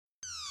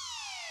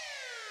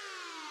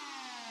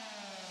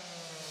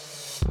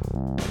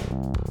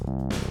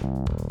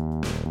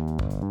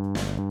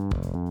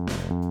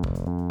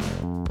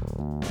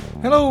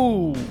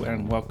Hello,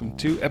 and welcome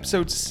to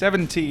episode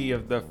 70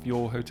 of the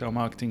Fuel Hotel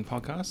Marketing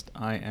Podcast.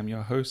 I am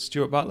your host,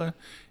 Stuart Butler,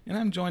 and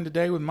I'm joined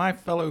today with my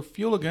fellow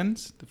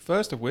Fueligans, the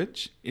first of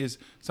which is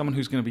someone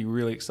who's going to be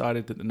really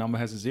excited that the number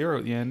has a 0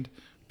 at the end,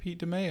 Pete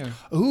DeMeo.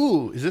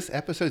 Ooh, is this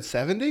episode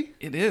 70?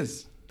 It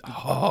is.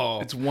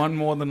 Oh. It's one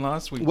more than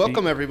last week.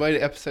 Welcome, everybody,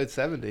 to episode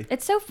 70.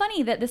 It's so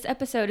funny that this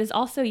episode is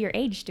also your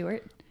age,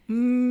 Stuart.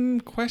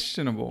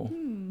 Questionable.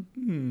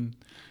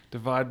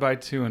 Divide by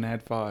 2 and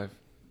add 5.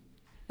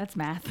 That's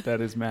math.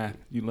 That is math.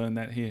 You learned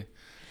that here.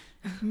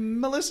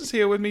 Melissa's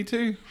here with me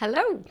too.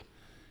 Hello.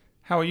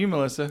 How are you,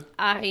 Melissa?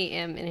 I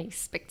am in a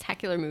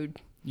spectacular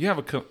mood. You have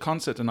a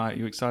concert tonight. Are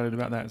you excited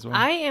about that as well?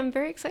 I am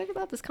very excited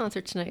about this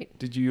concert tonight.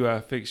 Did you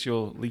fix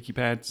your leaky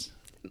pads?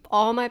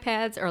 All my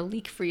pads are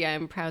leak-free, I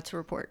am proud to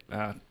report.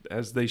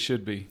 As they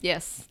should be.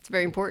 Yes, it's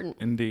very important.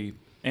 Indeed.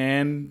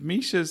 And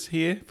Misha's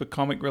here for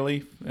comic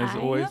relief, as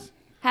always.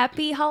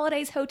 Happy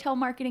holidays, hotel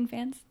marketing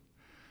fans.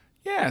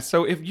 Yeah,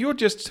 so if you're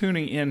just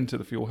tuning in to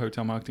the Fuel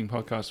Hotel Marketing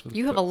Podcast for the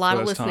You have a lot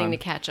of first listening time, to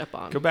catch up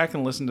on. go back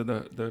and listen to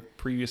the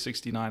previous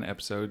 69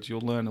 episodes.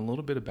 You'll learn a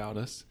little bit about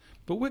us.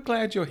 But we're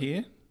glad you're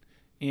here,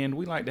 and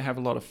we like to have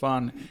a lot of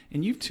fun.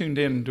 And you've tuned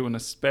in to an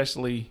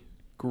especially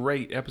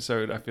great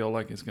episode, I feel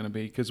like it's going to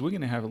be, because we're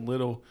going to have a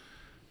little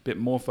bit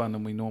more fun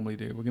than we normally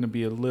do. We're going to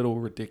be a little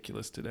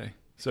ridiculous today.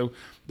 So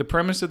the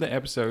premise of the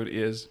episode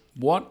is,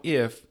 what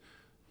if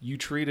you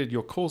treated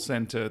your call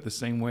center the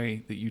same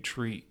way that you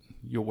treat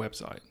your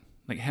website?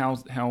 Like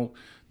how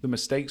the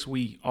mistakes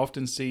we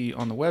often see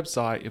on the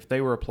website, if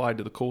they were applied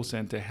to the call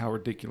center, how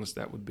ridiculous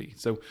that would be.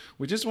 So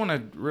we just want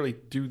to really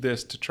do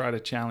this to try to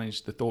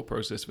challenge the thought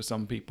process for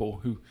some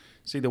people who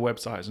see the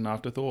website as an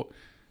afterthought.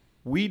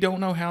 We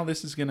don't know how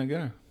this is going to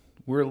go.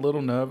 We're a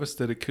little nervous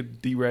that it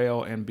could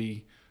derail and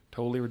be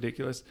totally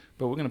ridiculous,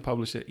 but we're going to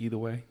publish it either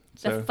way.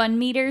 So The fun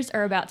meters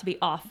are about to be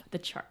off the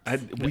charts.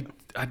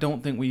 I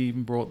don't think we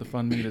even brought the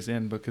fun meters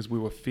in because we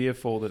were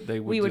fearful that they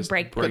would We would just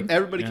break But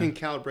everybody Yeah. can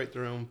calibrate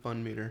their own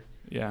fun meter.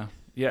 Yeah.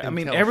 Yeah. I And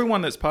mean, tell-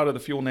 everyone that's part of the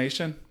Fuel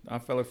Nation, our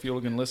fellow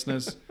Fueligan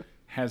listeners,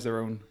 has their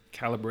own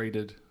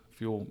calibrated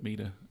fuel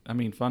meter. I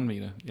mean, fun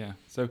meter. Yeah.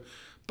 So,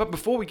 but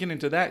before we get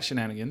into that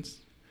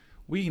shenanigans,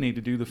 we need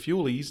to do the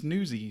Fuelies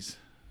newsies.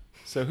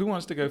 So who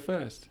wants to go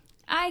first?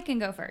 I can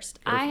go first.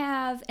 Go for I it.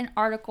 have an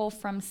article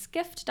from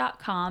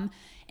skift.com,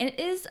 and it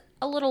is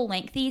a little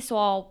lengthy, so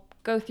I'll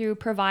go through,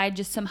 provide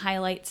just some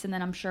highlights, and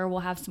then I'm sure we'll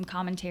have some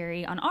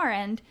commentary on our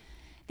end.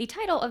 The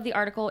title of the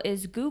article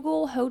is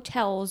Google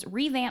Hotels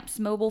Revamps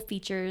Mobile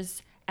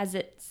Features as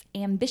Its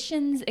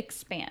Ambitions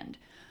Expand.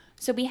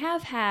 So we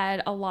have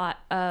had a lot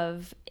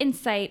of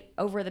insight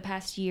over the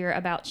past year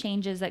about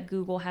changes that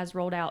Google has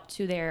rolled out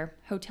to their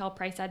hotel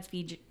price ads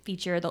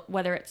feature,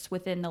 whether it's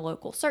within the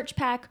local search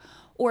pack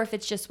or if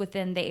it's just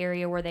within the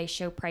area where they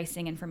show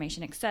pricing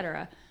information,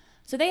 etc.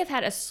 So they have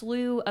had a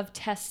slew of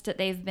tests that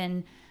they've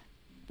been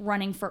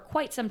running for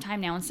quite some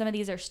time now, and some of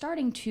these are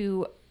starting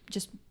to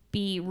just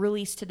be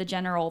released to the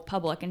general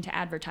public and to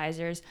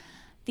advertisers.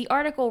 The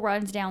article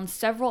runs down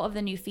several of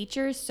the new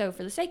features, so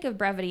for the sake of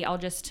brevity, I'll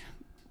just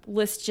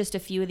list just a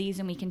few of these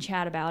and we can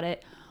chat about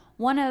it.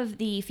 One of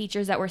the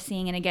features that we're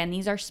seeing, and again,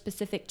 these are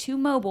specific to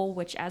mobile,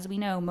 which as we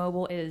know,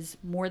 mobile is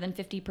more than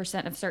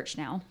 50% of search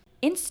now.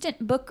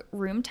 Instant book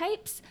room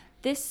types.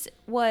 This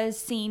was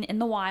seen in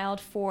the wild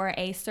for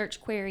a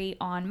search query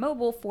on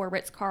mobile for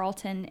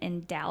Ritz-Carlton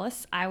in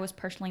Dallas. I was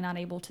personally not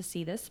able to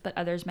see this, but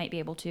others might be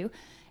able to.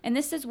 And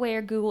this is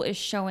where Google is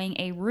showing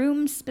a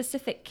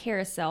room-specific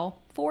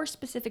carousel for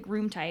specific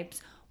room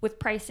types with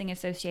pricing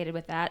associated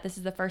with that. This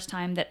is the first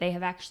time that they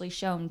have actually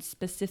shown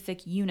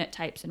specific unit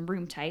types and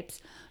room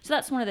types. So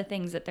that's one of the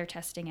things that they're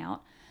testing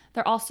out.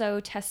 They're also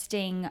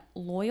testing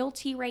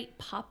loyalty rate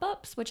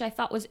pop-ups, which I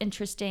thought was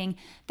interesting.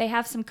 They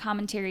have some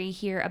commentary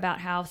here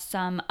about how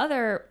some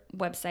other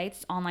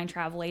websites, online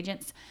travel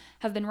agents,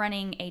 have been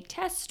running a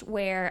test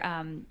where,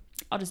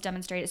 I'll just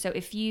demonstrate it. So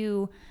if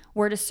you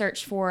were to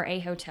search for a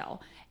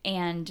hotel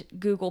and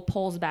Google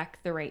pulls back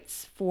the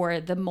rates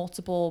for the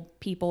multiple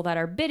people that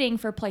are bidding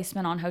for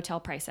placement on hotel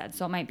price ads.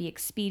 So it might be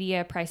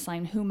Expedia,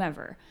 Priceline,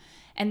 whomever.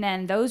 And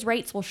then those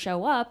rates will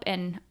show up,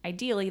 and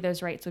ideally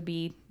those rates would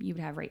be, you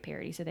would have rate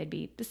parity, so they'd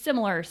be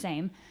similar or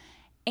same.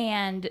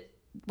 And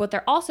what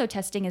they're also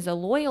testing is a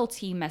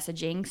loyalty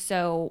messaging.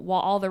 So while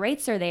all the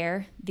rates are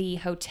there, the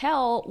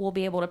hotel will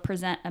be able to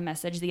present a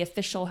message. The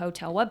official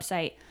hotel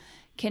website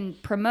can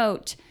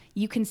promote,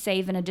 you can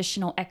save an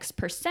additional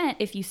X%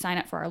 if you sign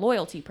up for our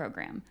loyalty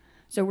program.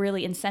 So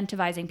really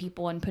incentivizing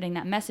people and putting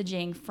that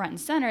messaging front and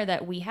center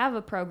that we have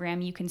a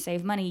program, you can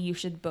save money, you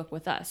should book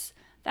with us.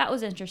 That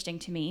was interesting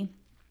to me.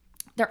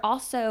 They're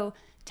also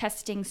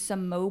testing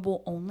some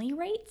mobile-only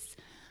rates.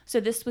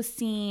 So this was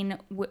seen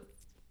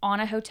on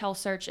a hotel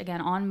search, again,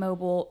 on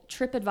mobile.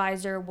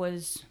 TripAdvisor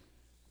was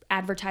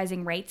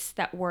advertising rates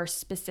that were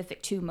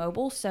specific to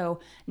mobile, so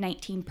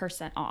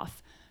 19%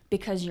 off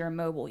because you're a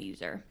mobile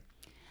user.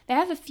 They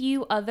have a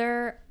few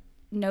other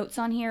notes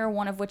on here,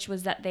 one of which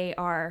was that they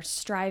are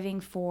striving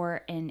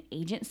for an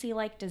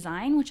agency-like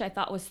design, which I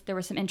thought there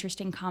was some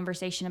interesting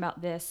conversation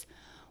about this,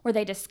 where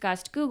they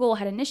discussed Google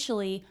had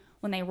initially,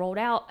 when they rolled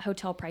out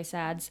hotel price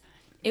ads,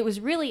 it was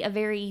really a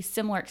very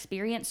similar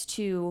experience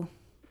to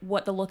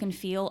what the look and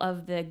feel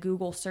of the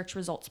Google search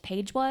results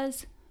page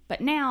was. But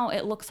now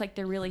it looks like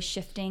they're really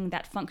shifting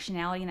that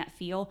functionality and that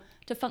feel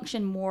to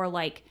function more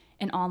like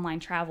an online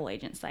travel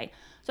agent site.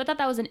 So I thought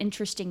that was an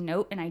interesting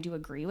note, and I do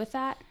agree with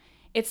that.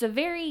 It's a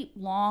very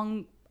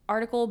long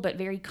article, but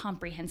very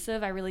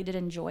comprehensive. I really did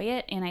enjoy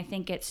it, and I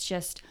think it's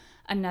just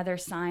another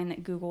sign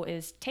that Google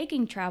is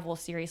taking travel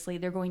seriously.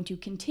 They're going to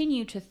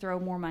continue to throw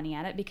more money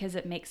at it because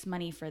it makes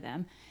money for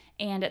them,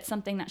 and it's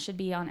something that should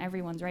be on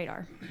everyone's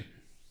radar.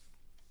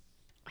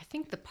 I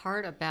think the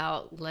part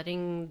about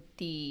letting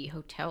the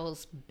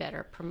hotels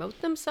better promote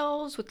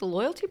themselves with the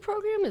loyalty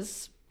program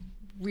is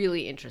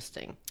really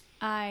interesting.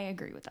 I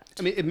agree with that.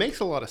 I mean, it makes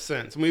a lot of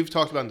sense. And we've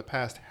talked about in the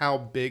past how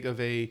big of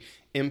a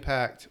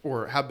impact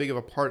or how big of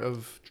a part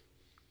of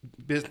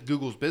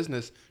Google's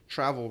business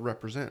travel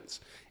represents.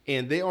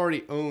 And they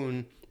already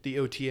own the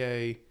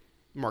OTA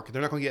market.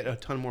 They're not going to get a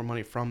ton more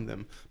money from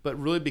them, but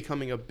really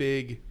becoming a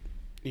big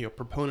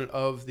proponent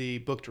of the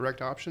book direct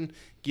option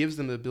gives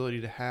them the ability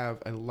to have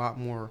a lot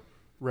more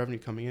revenue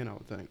coming in, I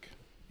would think.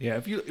 Yeah,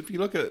 if you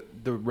look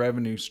at the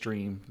revenue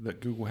stream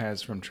that Google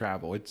has from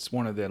travel, it's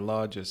one of their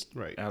largest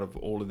out of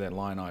all of their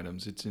line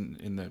items. It's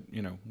in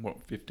the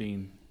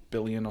 15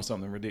 billion or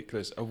something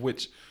ridiculous, of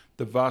which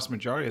the vast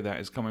majority of that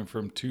is coming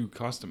from two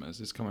customers.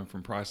 It's coming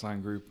from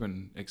Priceline Group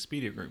and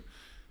Expedia Group.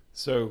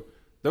 So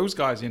those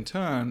guys in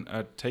turn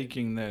are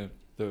taking the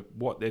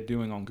what they're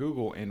doing on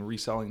Google and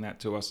reselling that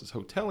to us as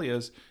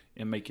hoteliers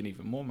and making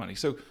even more money.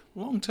 So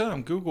long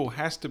term, Google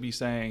has to be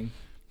saying,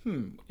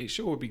 it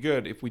sure would be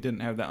good if we didn't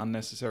have that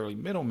unnecessarily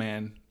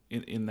middleman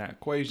in that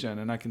equation,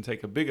 and I can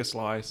take a bigger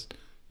slice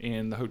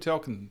and the hotel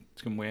can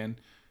win,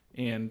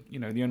 and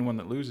the only one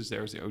that loses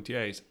there is the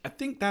OTAs. I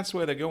think that's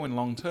where they're going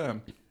long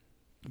term,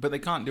 but they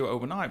can't do it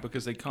overnight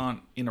because they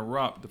can't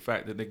interrupt the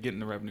fact that they're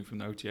getting the revenue from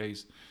the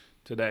OTAs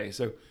today.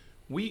 So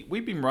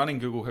we've been running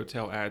Google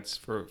Hotel ads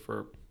for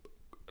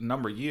a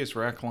number of years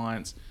for our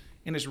clients,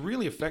 and it's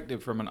really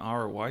effective from an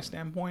ROI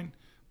standpoint,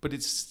 but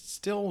it's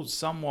still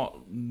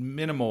somewhat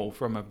minimal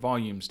from a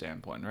volume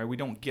standpoint, right? We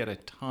don't get a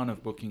ton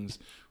of bookings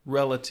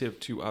relative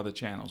to other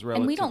channels.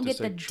 And we don't get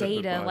the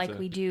data like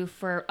we do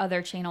for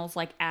other channels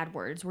like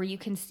AdWords, where you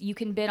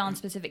can bid on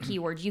specific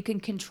keywords. You can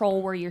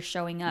control where you're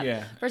showing up.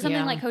 Yeah. For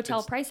something like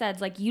hotel price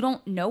ads, like you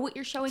don't know what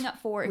you're showing up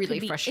for. It really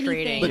could be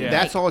frustrating. anything. But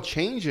that's all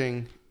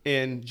changing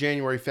in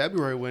January,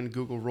 February when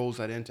Google rolls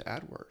that into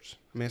AdWords.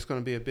 I mean, it's going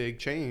to be a big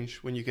change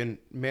when you can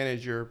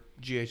manage your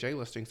GHA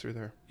listings through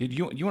there.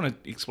 You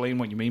want to explain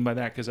what you mean by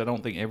that? Because I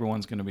don't think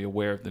everyone's going to be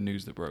aware of the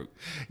news that broke.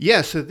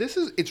 Yeah, so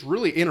it's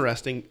really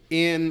interesting.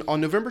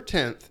 On November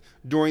 10th,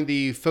 during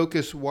the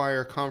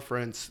FocusWire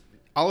conference,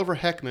 Oliver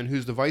Heckman,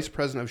 who's the vice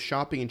president of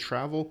shopping and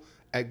travel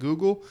at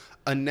Google,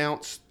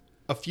 announced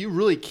a few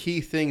really key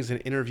things in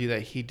an interview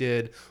that he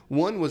did.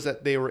 One was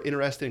that they were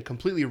interested in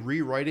completely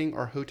rewriting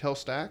our hotel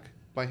stack,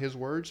 by his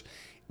words,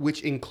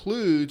 which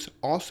includes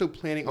also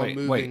planning on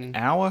moving... Wait,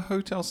 our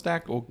hotel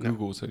stack or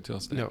Google's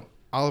hotel stack? No,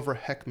 Oliver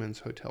Heckman's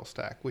hotel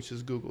stack, which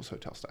is Google's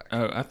hotel stack.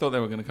 Oh, I thought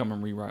they were going to come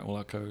and rewrite all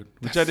our code,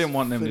 which I didn't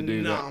want them to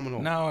do that.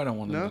 Phenomenal. No, I don't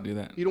want them to do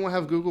that. You don't want to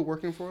have Google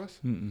working for us?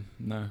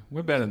 No,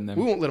 we're better than them.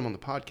 We won't let them on the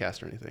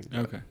podcast or anything.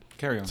 Okay,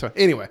 carry on. So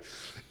anyway,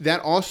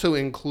 that also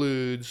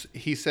includes,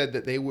 he said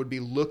that they would be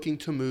looking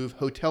to move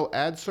hotel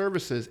ad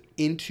services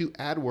into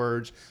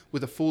AdWords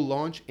with a full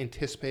launch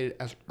anticipated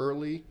as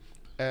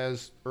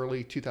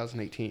early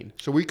 2018.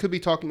 So we could be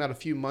talking about a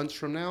few months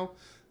from now,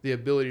 the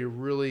ability to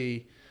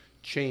really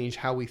change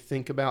how we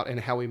think about and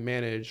how we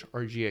manage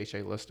our GHA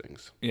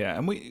listings. Yeah,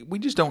 and we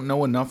just don't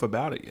know enough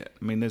about it yet.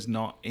 I mean, there's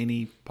not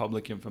any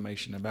public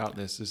information about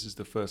this. This is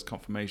the first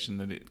confirmation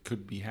that it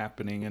could be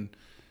happening. And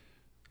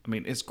I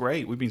mean, it's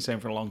great. We've been saying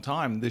for a long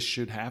time, this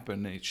should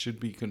happen. It should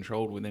be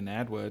controlled within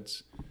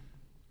AdWords.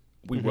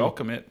 We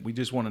welcome it. We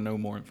just want to know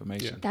more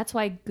information. That's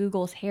why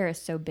Google's hair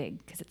is so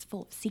big, because it's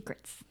full of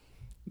secrets.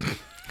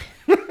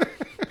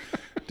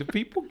 Do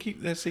people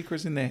keep their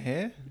secrets in their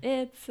hair?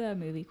 It's a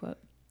movie quote.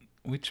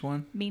 Which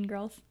one? Mean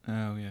Girls.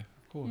 Oh, yeah,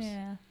 of course.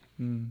 Yeah.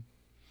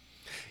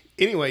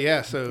 Anyway,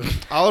 yeah, so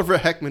Oliver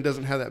Heckman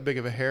doesn't have that big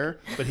of a hair,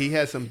 but he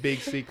has some big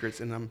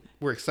secrets, and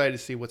we're excited to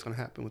see what's going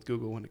to happen with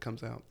Google when it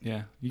comes out.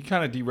 Yeah, you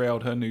kind of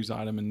derailed her news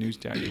item and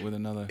newsjacked it with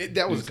another.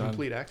 That was a news item.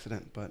 complete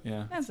accident, but...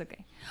 Yeah. That's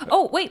okay.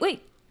 Oh, wait.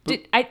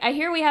 I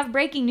hear we have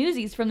breaking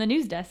newsies from the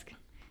news desk.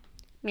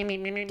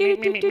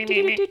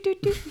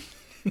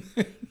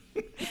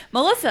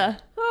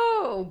 Melissa.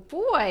 Oh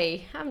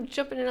boy, I'm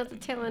jumping in at the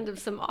tail end of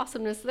some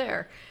awesomeness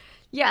there.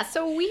 Yeah,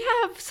 so we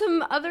have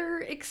some other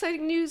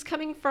exciting news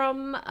coming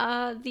from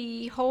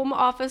the home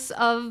office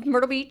of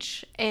Myrtle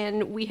Beach,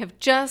 and we have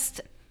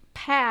just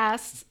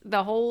passed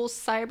the whole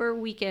cyber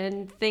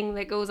weekend thing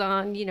that goes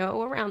on,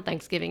 around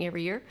Thanksgiving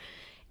every year.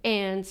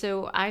 And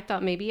so I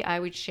thought maybe I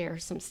would share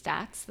some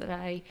stats that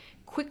I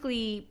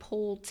quickly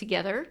pulled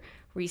together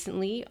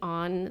recently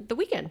on the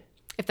weekend,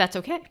 if that's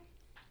okay.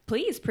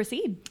 Please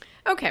proceed.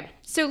 Okay,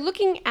 so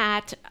looking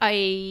at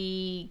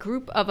a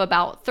group of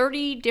about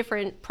 30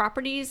 different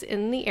properties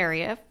in the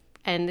area,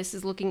 and this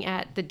is looking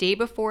at the day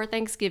before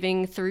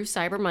Thanksgiving through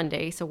Cyber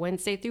Monday, so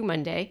Wednesday through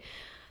Monday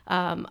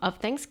of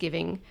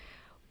Thanksgiving,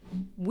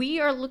 we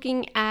are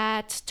looking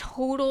at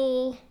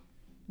total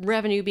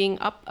revenue being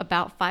up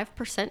about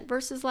 5%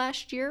 versus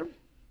last year.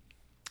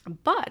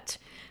 But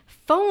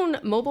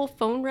mobile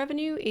phone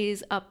revenue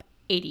is up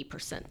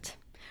 80%,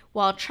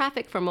 while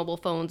traffic for mobile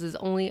phones is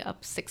only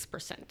up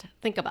 6%.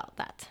 Think about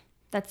that.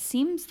 That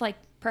seems like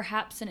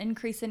perhaps an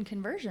increase in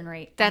conversion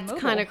rate. That's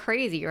kind of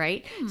crazy,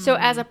 right? So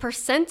as a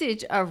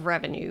percentage of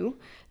revenue,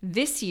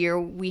 this year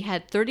we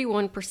had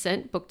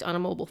 31% booked on a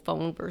mobile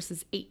phone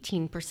versus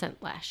 18%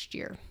 last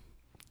year.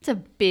 It's a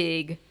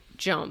big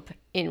jump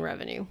in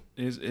revenue.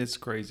 It's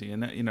crazy.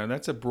 And that,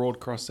 that's a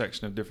broad cross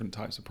section of different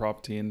types of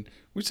property. And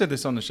we said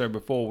this on the show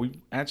before. We've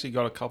actually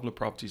got a couple of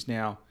properties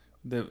now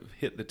that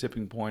hit the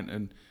tipping point,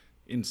 and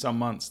in some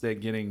months they're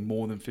getting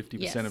more than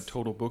 50% of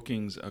total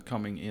bookings are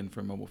coming in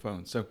from mobile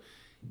phones. So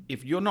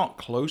if you're not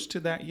close to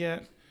that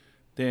yet,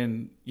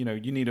 then you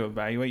need to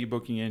evaluate your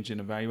booking engine,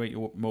 evaluate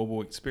your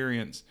mobile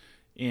experience.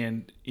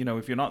 And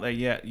if you're not there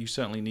yet, you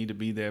certainly need to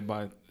be there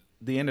by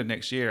the end of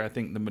next year. I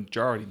think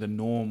the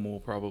norm will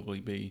probably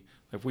be,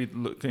 if we're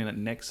looking at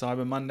next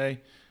Cyber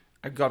Monday,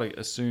 I've got to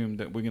assume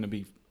that we're going to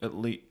be at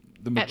least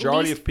the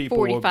majority of people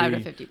 45 will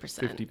be to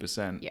 50%.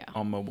 50%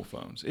 on mobile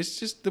phones. It's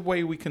just the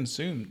way we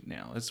consume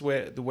now. It's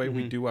the way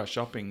we do our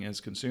shopping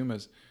as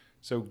consumers.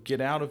 So get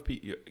out of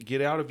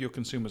your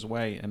consumers'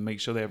 way and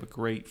make sure they have a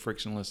great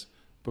frictionless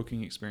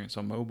booking experience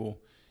on mobile.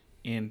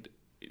 And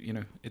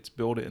it's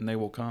build it and they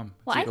will come.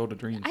 It's a Field of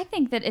Dreams. I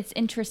think that it's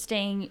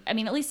interesting. I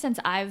mean, at least since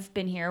I've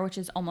been here, which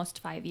is almost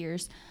 5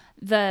 years,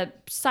 the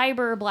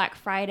Cyber Black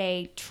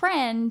Friday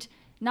trend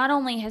not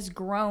only has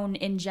grown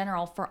in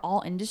general for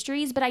all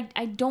industries, but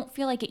I don't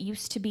feel like it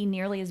used to be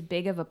nearly as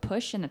big of a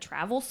push in the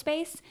travel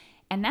space.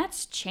 And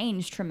that's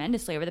changed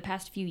tremendously over the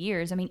past few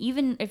years. I mean,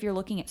 even if you're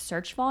looking at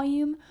search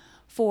volume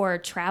for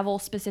travel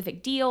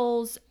specific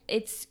deals,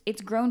 it's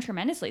grown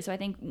tremendously. So I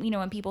think,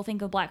 when people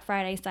think of Black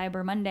Friday,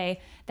 Cyber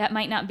Monday, that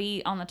might not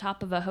be on the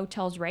top of a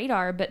hotel's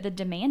radar, but the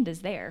demand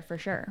is there for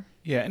sure.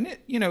 Yeah, and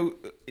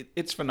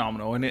it's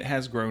phenomenal, and it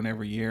has grown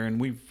every year,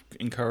 and we've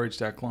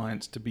encouraged our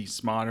clients to be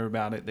smarter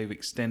about it. They've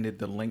extended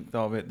the length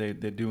of it.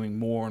 They're doing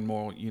more and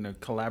more,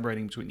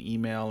 collaborating between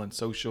email and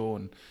social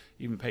and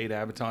even paid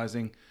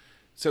advertising.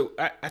 So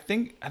I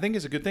think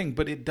it's a good thing,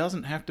 but it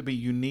doesn't have to be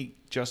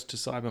unique just to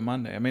Cyber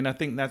Monday. I mean, I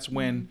think that's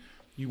when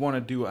you want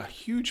to do a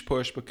huge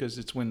push because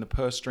it's when the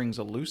purse strings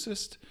are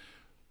loosest.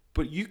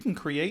 But you can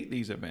create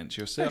these events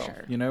yourself.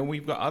 For sure.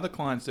 We've got other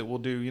clients that will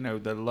do,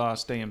 the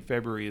last day in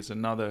February is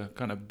another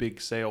kind of big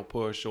sale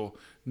push, or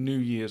New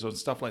Year's or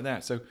stuff like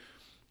that. So,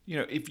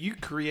 if you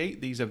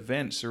create these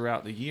events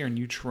throughout the year and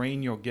you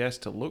train your guests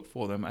to look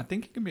for them, I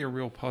think it can be a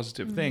real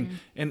positive thing.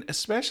 And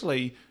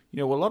especially,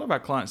 a lot of our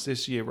clients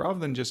this year, rather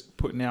than just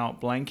putting out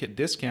blanket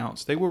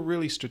discounts, they were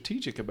really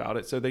strategic about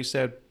it. So they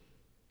said,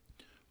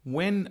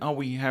 when are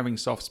we having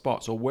soft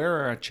spots, or where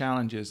are our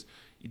challenges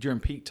during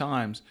peak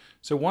times?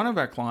 So one of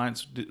our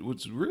clients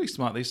was really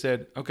smart. They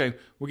said, okay,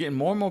 we're getting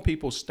more and more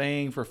people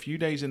staying for a few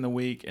days in the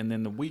week and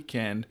then the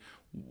weekend.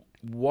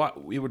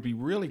 It would be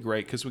really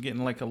great because we're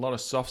getting like a lot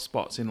of soft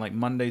spots in like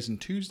Mondays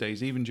and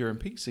Tuesdays, even during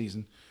peak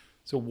season.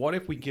 So what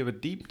if we give a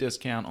deep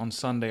discount on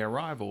Sunday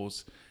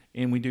arrivals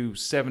and we do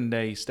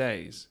 7-day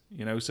stays,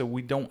 so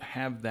we don't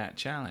have that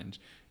challenge.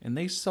 And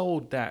they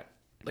sold that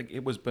like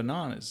it was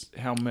bananas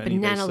how many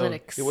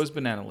Bananalytics. It was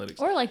Bananalytics.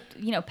 Or like,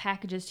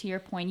 packages, to your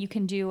point, you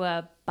can do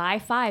a buy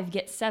 5,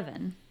 get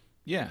 7.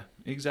 Yeah,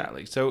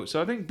 exactly. So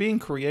I think being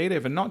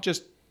creative and not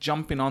just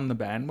jumping on the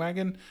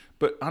bandwagon,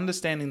 but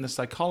understanding the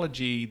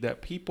psychology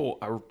that people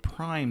are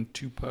primed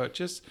to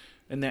purchase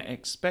and they're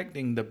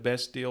expecting the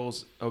best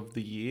deals of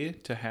the year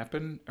to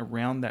happen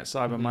around that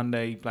Cyber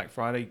Monday, Black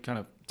Friday kind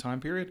of time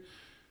period.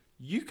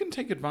 You can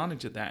take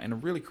advantage of that in a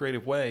really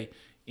creative way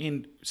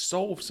and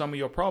solve some of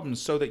your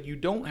problems so that you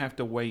don't have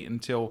to wait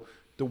until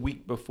the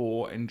week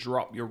before and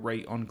drop your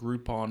rate on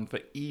Groupon for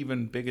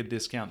even bigger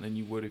discount than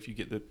you would if you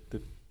get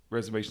the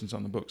reservations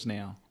on the books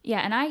now. Yeah,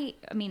 and I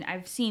mean,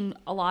 I've seen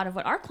a lot of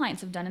what our clients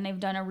have done, and they've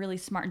done a really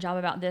smart job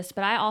about this,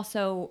 but I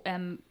also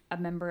am a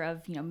member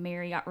of,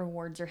 Marriott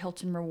Rewards or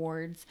Hilton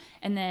Rewards,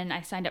 and then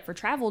I signed up for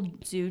Travel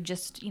Zoo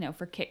just,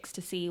 for kicks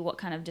to see what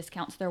kind of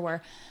discounts there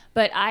were.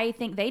 But I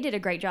think they did a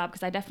great job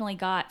because I definitely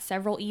got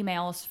several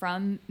emails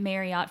from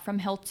Marriott, from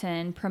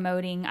Hilton,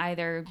 promoting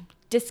either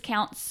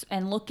discounts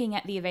and looking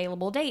at the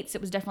available dates.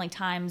 It was definitely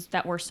times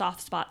that were soft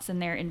spots in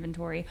their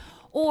inventory,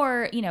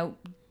 or,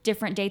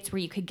 different dates where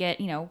you could get,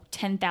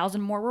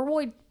 10,000 more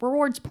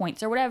rewards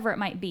points or whatever it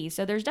might be.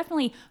 So there's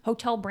definitely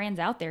hotel brands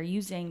out there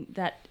using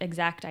that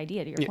exact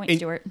idea, to your point,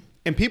 Stuart.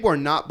 And people are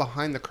not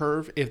behind the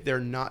curve if they're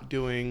not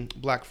doing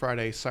Black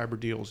Friday cyber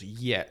deals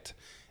yet.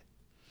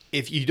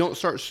 If you don't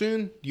start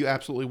soon, you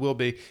absolutely will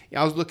be.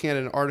 I was looking at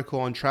an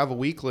article on Travel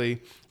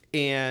Weekly,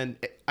 And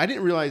I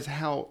didn't realize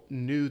how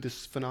new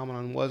this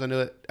phenomenon was. I know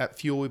that at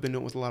Fuel, we've been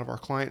doing it with a lot of our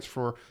clients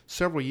for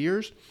several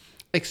years.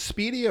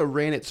 Expedia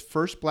ran its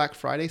first Black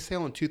Friday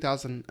sale in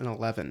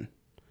 2011.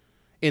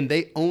 And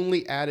they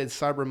only added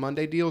Cyber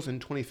Monday deals in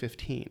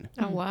 2015.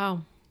 Oh,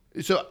 wow.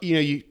 So,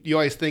 you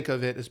always think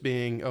of it as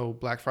being,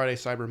 Black Friday,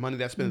 Cyber Monday.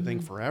 That's been the thing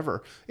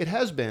forever. It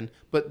has been,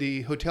 but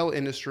the hotel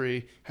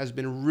industry has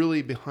been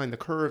really behind the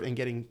curve and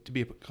getting to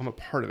become a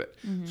part of it.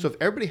 So if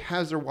everybody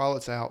has their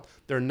wallets out,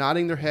 they're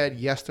nodding their head,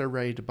 yes, they're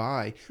ready to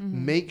buy,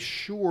 make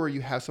sure you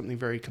have something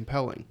very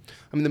compelling.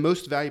 I mean, the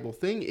most valuable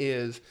thing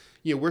is,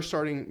 we're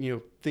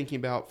starting, thinking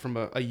about from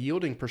a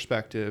yielding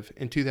perspective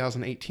in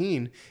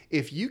 2018,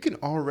 if you can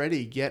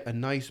already get a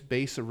nice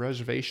base of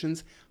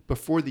reservations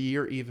before the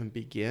year even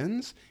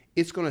begins,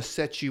 it's going to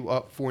set you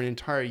up for an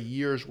entire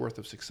year's worth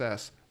of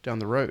success down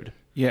the road.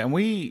 Yeah, and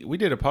we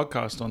did a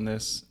podcast on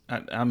this.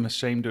 I'm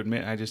ashamed to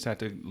admit I just had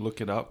to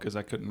look it up because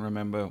I couldn't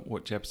remember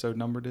which episode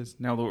number it is.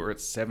 Now that we're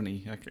at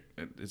 70,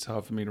 it's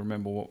hard for me to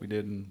remember what we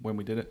did and when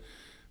we did it.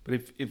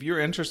 But if you're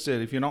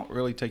interested, if you're not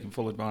really taking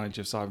full advantage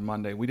of Cyber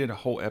Monday, we did a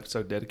whole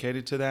episode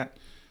dedicated to that.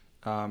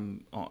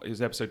 It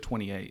was episode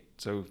 28.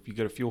 So if you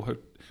go to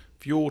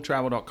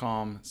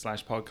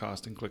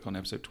fueltravel.com/podcast and click on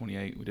episode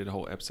 28, we did a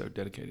whole episode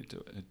dedicated to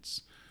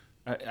it.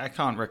 I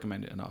can't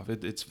recommend it enough.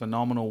 It's a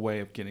phenomenal way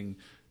of getting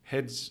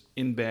heads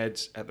in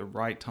beds at the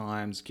right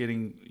times,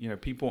 getting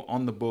people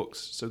on the books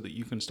so that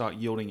you can start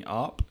yielding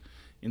up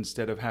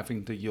instead of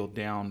having to yield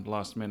down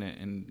last minute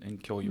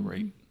and kill your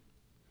rate.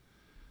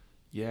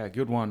 Yeah,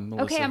 good one,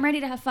 Melissa. Okay, I'm ready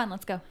to have fun.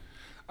 Let's go.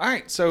 All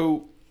right,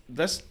 so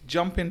let's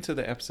jump into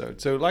the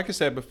episode. So like I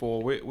said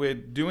before, we're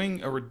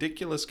doing a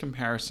ridiculous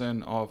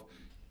comparison of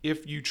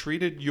if you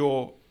treated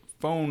your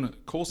phone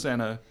call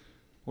center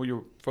or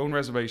your phone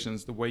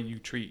reservations the way you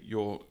treat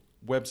your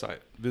website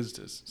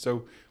visitors.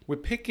 So we're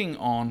picking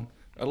on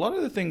a lot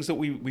of the things that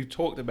we've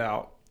talked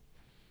about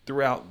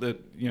throughout the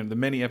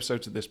many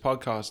episodes of this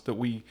podcast that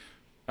we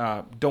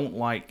don't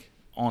like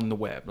on the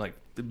web, like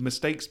the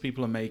mistakes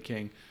people are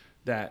making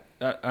that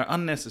are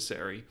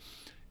unnecessary.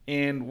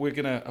 And we're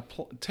going to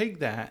take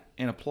that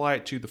and apply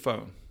it to the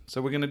phone.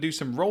 So we're going to do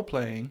some role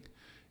playing,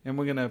 and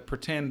we're going to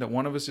pretend that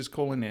one of us is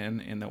calling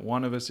in and that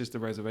one of us is the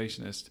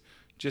reservationist,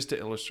 just to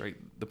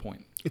illustrate the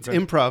point. It's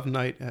improv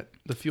night at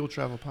the Fuel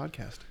Travel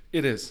Podcast.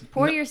 It is.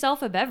 Pour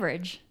yourself a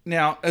beverage.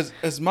 Now,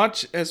 as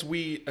much as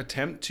we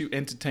attempt to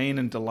entertain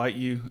and delight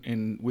you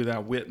with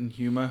our wit and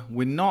humor,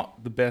 we're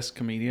not the best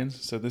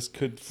comedians, so this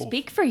could fall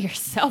Speak for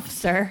yourself,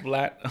 sir.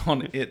 flat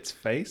on its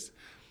face.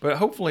 But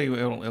hopefully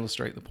it'll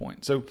illustrate the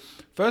point. So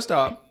first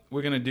up,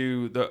 we're going to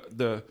do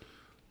the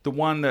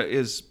one that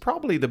is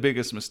probably the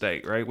biggest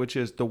mistake, right? Which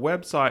is the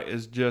website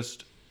is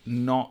just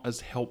not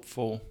as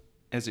helpful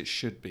as it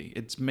should be.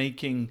 It's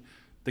making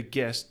the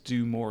guest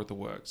do more of the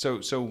work.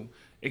 So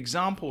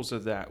examples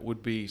of that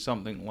would be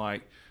something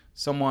like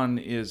someone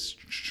is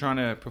trying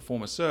to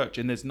perform a search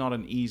and there's not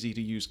an easy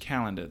to use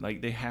calendar.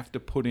 Like they have to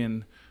put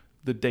in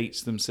the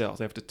dates themselves.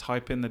 They have to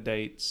type in the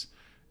dates,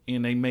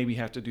 and they maybe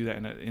have to do that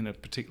in a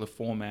particular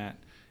format.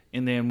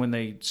 And then when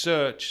they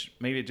search,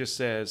 maybe it just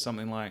says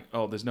something like,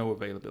 oh, there's no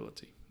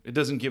availability. It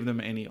doesn't give them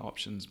any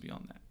options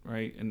beyond that,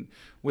 right? And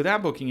with our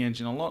booking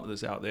engine, a lot of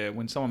this out there,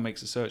 when someone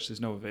makes a search,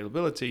 there's no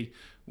availability,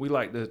 we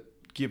like to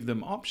give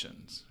them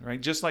options,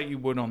 right? Just like you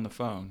would on the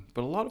phone.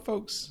 But a lot of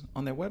folks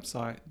on their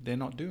website, they're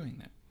not doing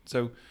that.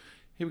 So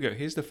here we go.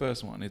 Here's the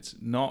first one. It's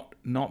not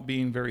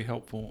being very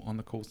helpful on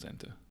the call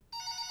center.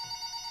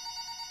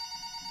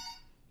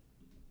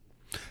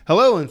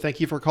 Hello, and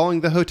thank you for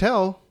calling the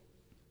hotel.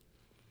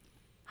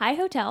 Hi,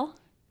 hotel.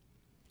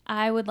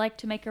 I would like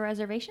to make a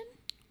reservation.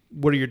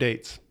 What are your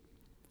dates?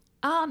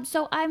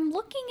 So I'm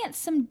looking at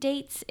some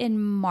dates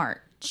in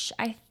March.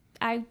 I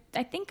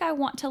think I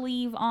want to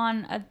leave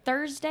on a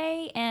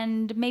Thursday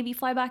and maybe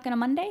fly back on a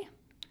Monday.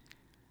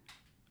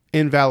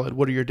 Invalid.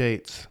 What are your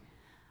dates?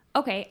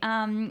 Okay.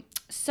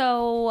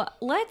 So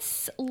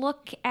let's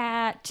look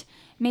at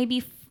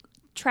maybe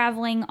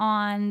traveling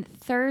on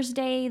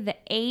Thursday the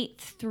 8th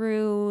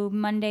through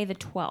Monday the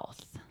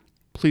 12th.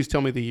 Please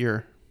tell me the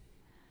year.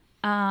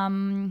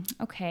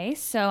 Okay,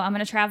 so I'm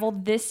going to travel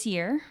this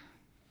year.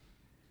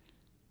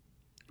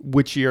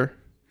 Which year?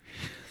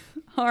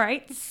 All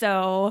right,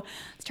 so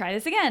let's try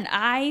this again.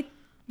 I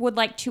would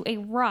like to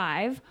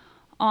arrive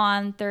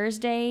on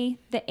Thursday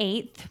the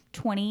 8th,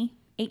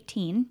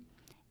 2018,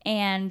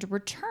 and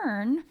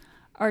return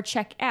or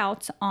check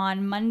out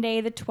on Monday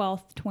the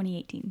 12th,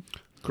 2018.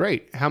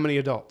 Great. How many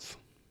adults?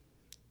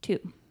 2.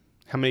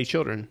 How many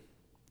children?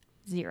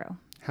 0.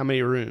 How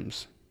many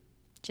rooms?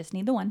 Just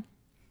need the one.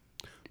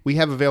 We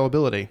have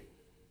availability.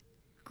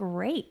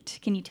 Great.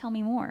 Can you tell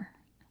me more?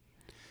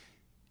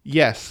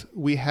 Yes,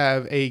 we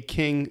have a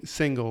king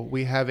single.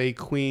 We have a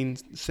queen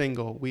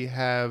single. We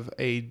have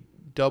a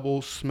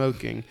double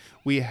smoking.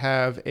 We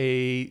have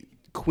a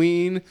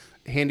queen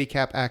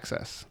handicap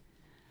access.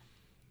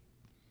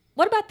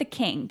 What about the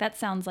king? That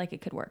sounds like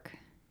it could work.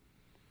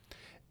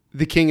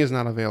 The king is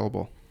not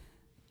available.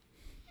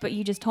 But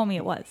you just told me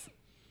it was.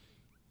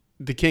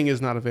 The king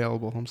is not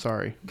available. I'm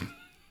sorry.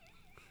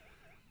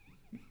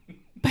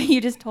 But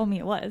you just told me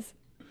it was.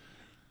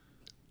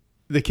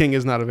 The king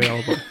is not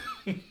available.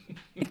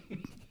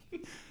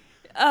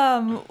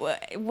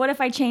 What if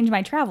I change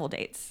my travel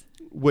dates?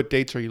 What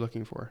dates are you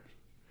looking for?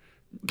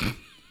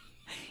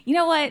 You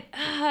know what?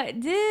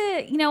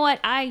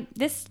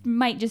 This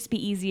might just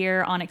be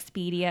easier on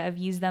Expedia. I've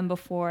used them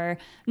before.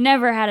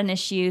 Never had an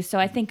issue, so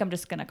I think I'm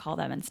just going to call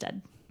them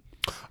instead.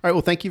 All right.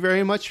 Well, thank you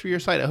very much for your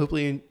site.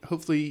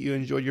 Hopefully you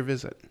enjoyed your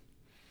visit.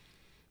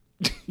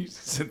 You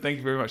said thank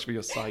you very much for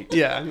your site.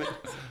 Yeah. I mean,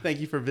 thank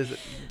you for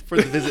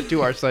the visit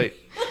to our site.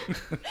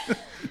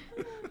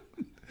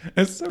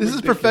 This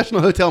is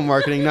professional hotel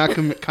marketing, not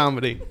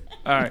comedy.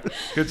 All right,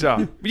 good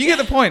job. But you get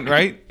the point,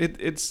 right?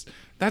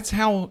 That's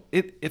how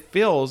it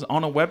feels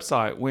on a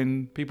website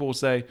when people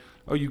say,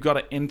 "Oh, you got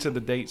to enter the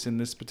dates in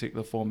this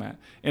particular format."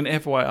 And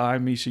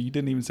FYI, Misha, you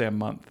didn't even say a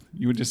month.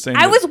 You were just saying.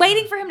 I was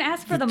waiting for him to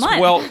ask for the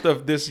month. 12th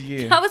of this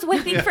year. I was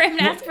waiting for him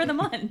to ask for the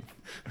month.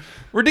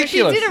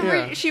 Ridiculous.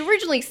 She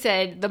originally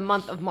said the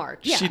month of March.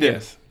 Yeah. She did,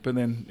 Yes. but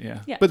then yeah.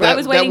 Yeah, But I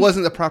was that waiting.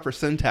 wasn't the proper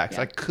syntax.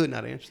 Yeah. I could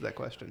not answer that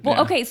question. Well,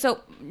 Yeah. okay. So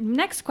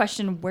next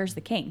question: where's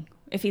the king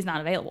if he's not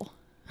available?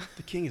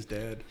 The king is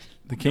dead.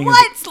 The king.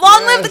 What?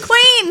 Long live the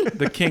queen!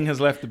 The king has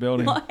left the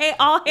building. Well, hey,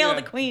 all hail Yeah.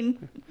 the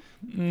queen.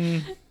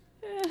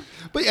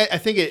 But I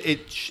think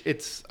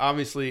it's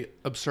obviously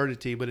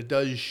absurdity, but it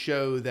does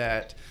show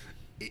that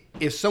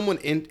if someone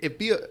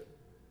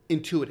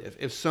intuitive.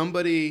 If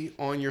somebody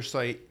on your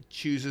site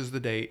chooses the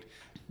date,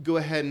 go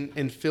ahead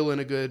and fill in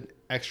a good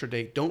extra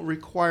date. Don't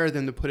require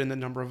them to put in the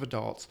number of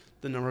adults,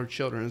 the number of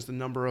children, the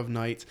number of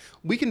nights.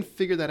 We can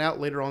figure that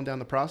out later on down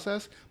the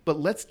process, but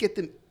let's get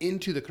them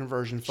into the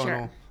conversion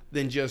funnel Sure.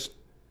 than just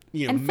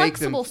And make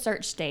flexible them.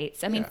 search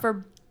dates. I mean, Yeah.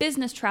 for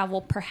business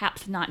travel,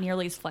 perhaps not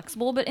nearly as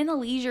flexible, but in a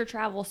leisure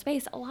travel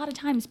space, a lot of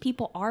times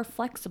people are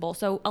flexible.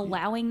 So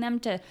allowing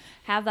them to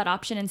have that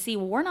option and see,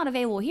 well, we're not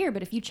available here,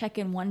 but if you check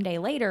in one day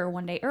later or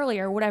one day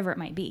earlier, whatever it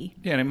might be.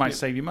 Yeah, and it might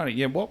save you money.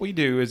 Yeah, what we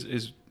do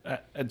is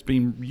it's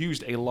been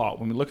used a lot.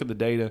 When we look at the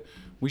data,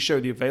 we show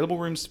the available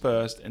rooms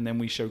first, and then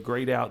we show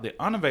grayed out the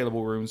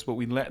unavailable rooms, but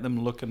we let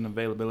them look at an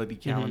availability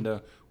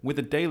calendar with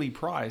a daily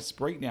price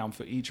breakdown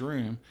for each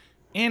room.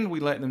 And we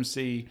let them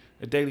see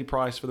a daily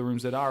price for the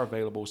rooms that are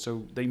available,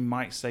 so they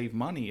might save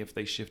money if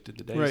they shifted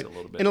the days Right. a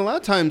little bit. And a lot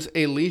of times,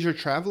 a leisure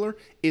traveler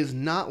is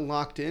not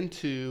locked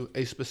into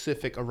a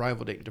specific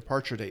arrival date,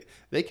 departure date.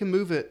 They can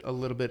move it a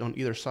little bit on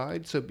either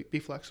side, so be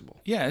flexible.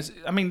 Yeah,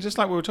 I mean, just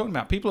like we were talking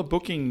about, people are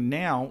booking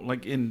now,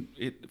 like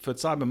for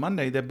Cyber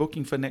Monday, they're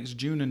booking for next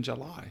June and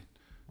July.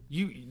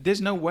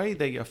 There's no way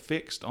they are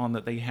fixed on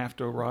that they have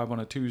to arrive on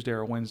a Tuesday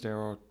or Wednesday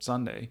or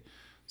Sunday.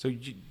 So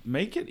you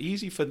make it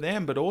easy for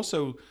them, but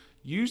also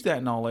use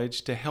that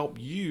knowledge to help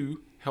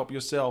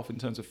yourself in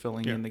terms of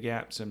filling in the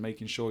gaps and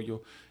making sure you're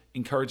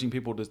encouraging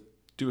people to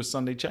do a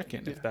Sunday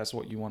check-in if that's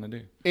what you want to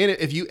do. And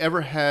if you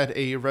ever had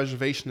a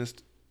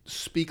reservationist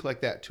speak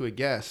like that to a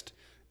guest,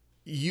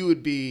 you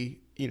would be,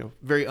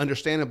 very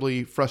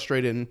understandably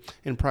frustrated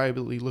and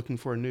probably looking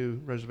for a new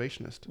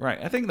reservationist. Right.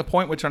 I think the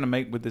point we're trying to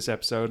make with this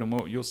episode,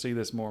 and you'll see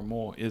this more and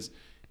more, is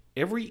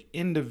every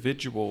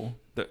individual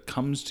that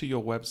comes to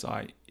your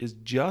website is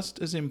just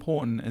as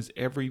important as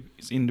every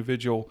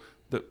individual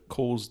that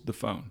calls the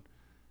phone.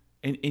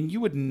 And you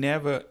would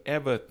never,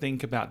 ever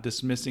think about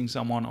dismissing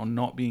someone or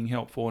not being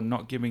helpful and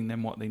not giving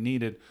them what they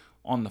needed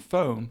on the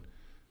phone.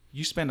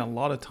 You spend a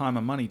lot of time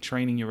and money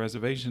training your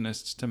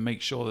reservationists to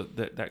make sure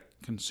that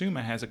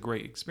consumer has a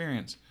great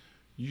experience.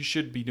 You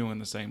should be doing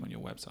the same on your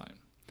website.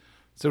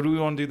 So do we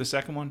want to do the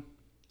second one?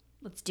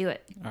 Let's do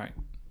it. All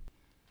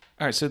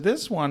right, so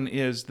this one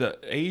is the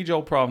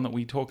age-old problem that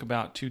we talk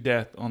about to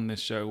death on this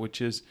show, which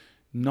is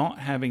not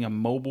having a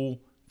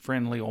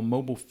mobile-friendly or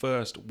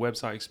mobile-first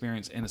website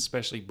experience, and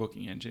especially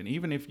booking engine.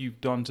 Even if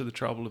you've gone to the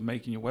trouble of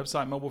making your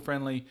website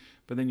mobile-friendly,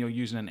 but then you're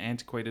using an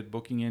antiquated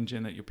booking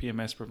engine that your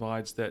PMS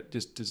provides that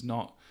just is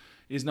not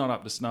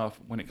up to snuff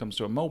when it comes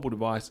to a mobile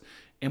device,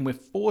 and we're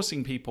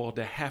forcing people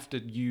to have to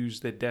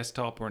use their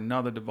desktop or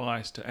another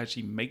device to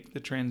actually make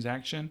the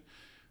transaction.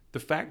 The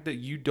fact that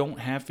you don't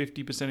have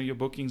 50% of your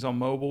bookings on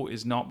mobile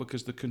is not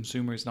because the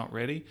consumer is not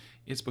ready.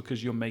 It's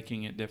because you're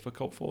making it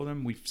difficult for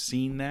them. We've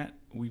seen that.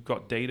 We've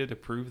got data to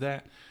prove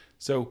that.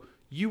 So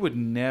you would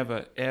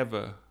never,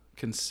 ever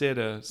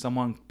consider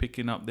someone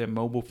picking up their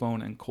mobile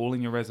phone and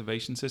calling your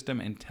reservation system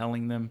and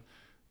telling them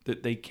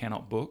that they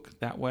cannot book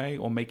that way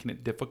or making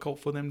it difficult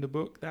for them to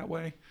book that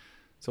way.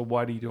 So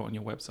why do you do it on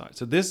your website?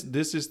 So this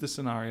is the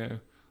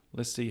scenario.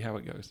 Let's see how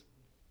it goes.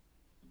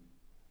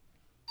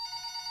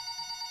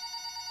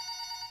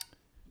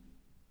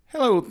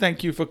 Hello,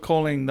 thank you for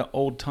calling the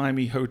Old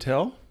Timey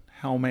Hotel.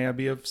 How may I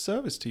be of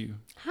service to you?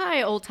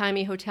 Hi, Old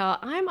Timey Hotel.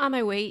 I'm on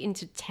my way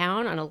into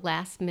town on a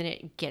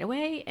last-minute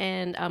getaway,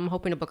 and I'm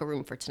hoping to book a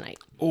room for tonight.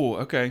 Oh,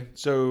 okay.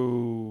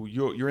 So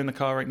you're in the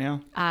car right now?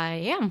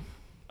 I am.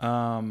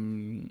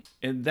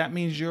 And that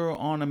means you're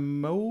on a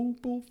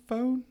mobile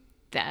phone?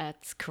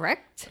 That's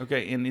correct.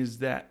 Okay, and is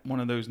that one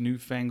of those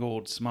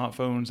newfangled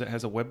smartphones that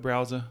has a web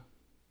browser?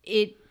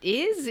 It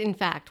is, in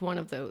fact, one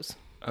of those.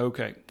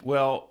 Okay.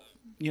 Well,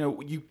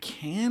 you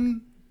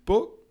can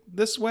book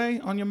this way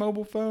on your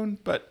mobile phone,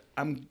 but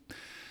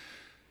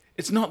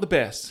it's not the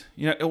best.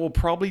 It will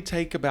probably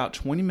take about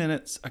 20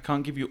 minutes. I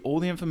can't give you all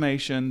the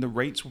information. The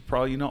rates will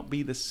probably not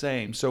be the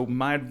same. So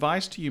my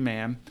advice to you,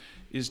 ma'am,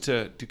 is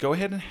to go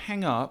ahead and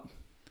hang up,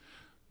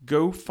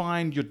 go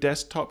find your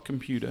desktop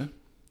computer,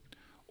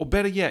 or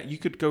better yet, you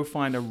could go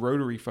find a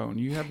rotary phone.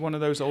 You have one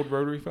of those old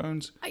rotary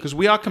phones? Because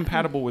we are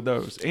compatible with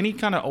those. Any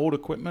kind of old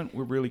equipment,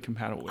 we're really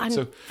compatible with.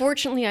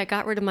 Unfortunately, I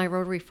got rid of my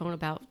rotary phone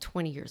about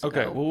 20 years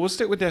ago. Okay, well, we'll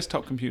stick with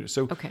desktop computers.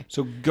 So Okay.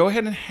 go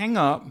ahead and hang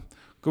up.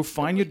 Go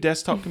find your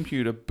desktop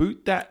computer,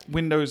 boot that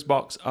Windows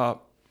box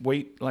up,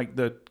 wait like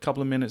the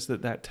couple of minutes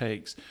that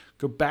takes.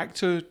 Go back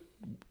to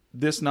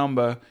this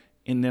number,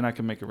 and then I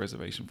can make a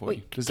reservation for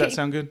you. Does that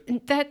sound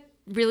good? That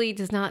really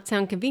does not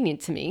sound convenient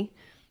to me.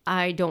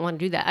 I don't want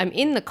to do that. I'm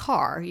in the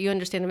car. You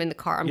understand I'm in the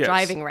car. I'm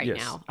driving right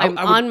now. I'm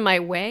on my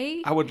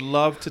way. I would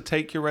love to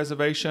take your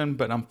reservation,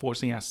 but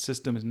unfortunately our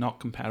system is not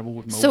compatible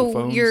with mobile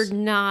phones. So you're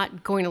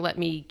not going to let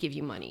me give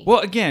you money? Well,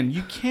 again,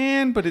 you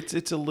can, but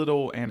it's a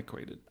little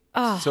antiquated.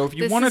 So if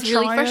you want to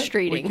try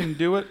frustrating. it, we can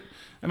do it.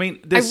 I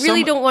mean, I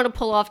really don't want to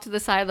pull off to the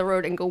side of the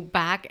road and go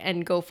back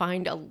and go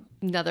find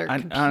another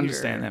computer. I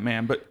understand that,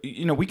 man. But,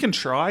 we can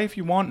try if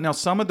you want. Now,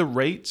 some of the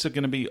rates are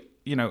going to be,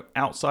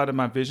 outside of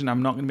my vision.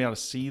 I'm not going to be able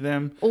to see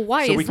them. Well,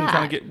 why so is we can that?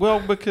 kind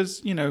of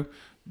because,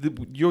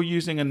 you're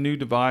using a new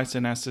device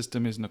and our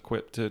system isn't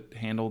equipped to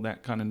handle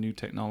that kind of new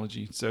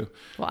technology. So,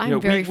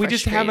 I'm very we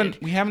just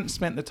frustrated. haven't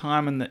spent the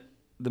time and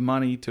the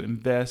money to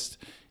invest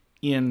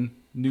in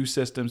new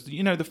systems.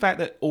 The fact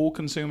that all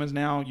consumers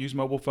now use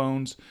mobile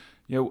phones,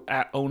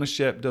 at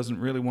ownership doesn't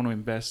really want to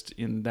invest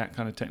in that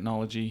kind of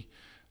technology.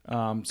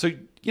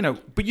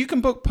 But you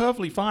can book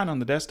perfectly fine on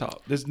the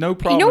desktop. There's no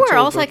problem. You know where at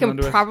all else I booking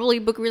can on probably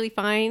book really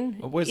fine?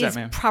 Where's that,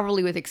 ma'am?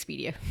 Probably with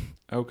Expedia.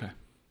 Okay.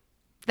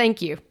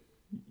 Thank you.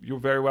 You're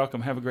very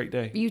welcome. Have a great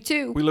day. You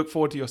too. We look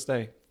forward to your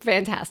stay.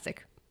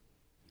 Fantastic.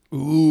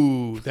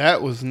 Ooh,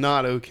 that was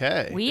not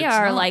okay. We It's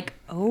are not. like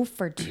 0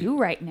 for 2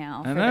 right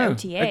now I for know.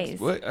 the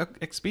OTAs.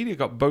 Expedia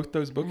got both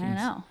those bookings. I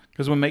know.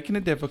 Because we're making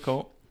it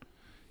difficult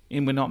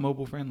and we're not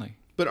mobile friendly.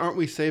 But aren't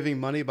we saving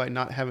money by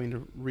not having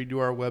to redo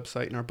our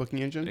website and our booking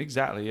engine?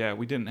 Exactly, yeah.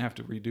 We didn't have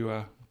to redo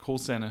our call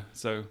center,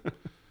 so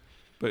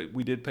but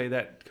we did pay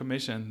that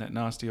commission, that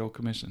nasty old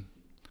commission.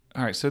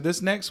 All right, so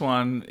this next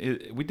one,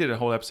 we did a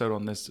whole episode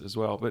on this as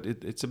well, but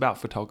it's about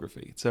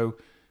photography. So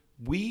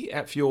we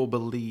at Fuel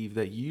believe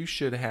that you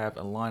should have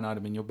a line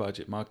item in your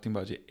budget, marketing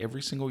budget,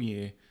 every single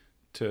year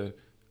to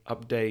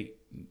update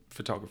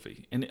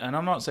photography. And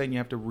I'm not saying you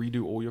have to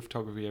redo all your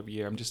photography every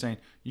year. I'm just saying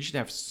you should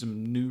have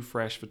some new,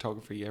 fresh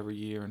photography every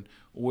year and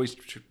always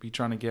be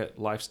trying to get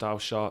lifestyle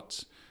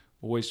shots,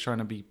 always trying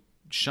to be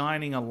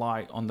shining a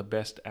light on the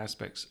best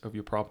aspects of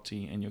your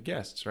property and your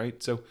guests,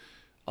 right? So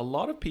a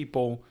lot of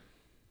people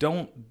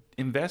don't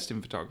invest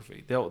in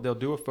photography. They'll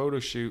do a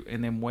photo shoot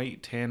and then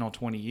wait 10 or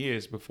 20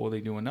 years before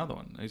they do another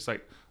one. It's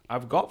like,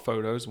 I've got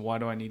photos, why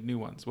do I need new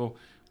ones? Well,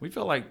 we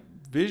feel like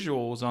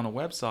visuals on a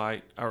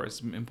website are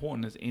as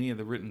important as any of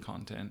the written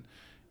content,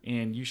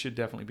 and you should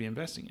definitely be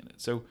investing in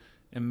it. So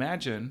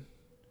imagine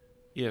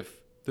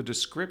if the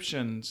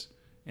descriptions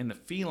and the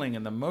feeling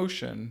and the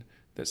motion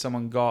that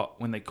someone got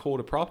when they called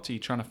a property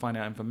trying to find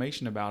out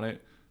information about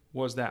it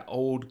was that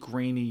old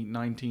grainy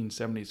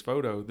 1970s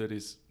photo that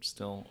is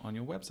still on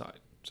your website.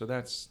 So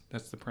that's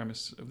the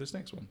premise of this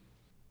next one.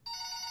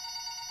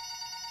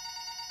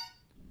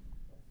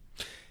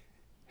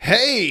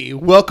 Hey,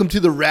 welcome to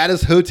the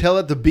Radisson Hotel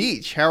at the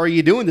beach. How are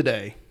you doing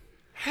today?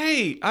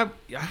 Hey, I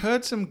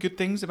heard some good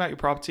things about your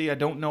property. I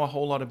don't know a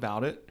whole lot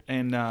about it,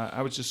 and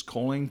I was just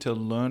calling to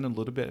learn a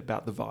little bit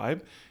about the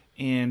vibe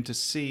and to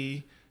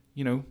see,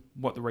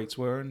 what the rates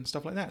were and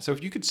stuff like that. So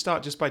if you could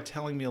start just by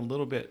telling me a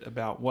little bit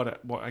about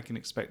what I can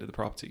expect of the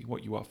property,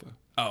 what you offer.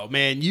 Oh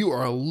man, you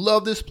are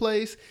love this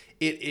place.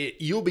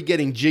 You'll be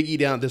getting jiggy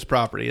down at this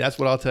property. That's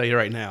what I'll tell you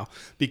right now.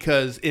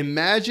 Because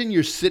imagine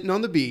you're sitting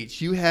on the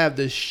beach. You have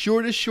the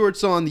shortest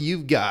shorts on that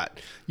you've got.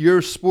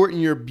 You're sporting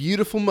your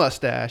beautiful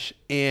mustache,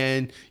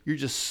 and you're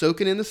just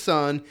soaking in the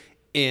sun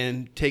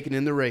and taking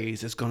in the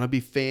rays. It's gonna be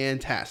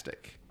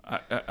fantastic.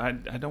 I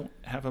don't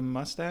have a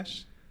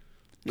mustache.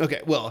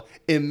 Okay, well,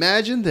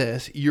 imagine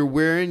this. You're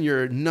wearing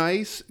your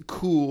nice,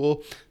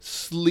 cool,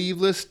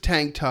 sleeveless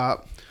tank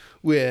top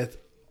with...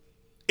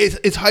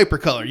 It's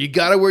hypercolor. You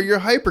got to wear your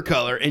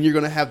hypercolor, and you're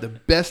going to have the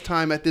best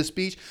time at this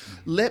beach.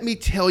 Let me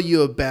tell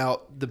you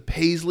about the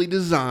Paisley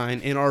design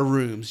in our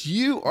rooms.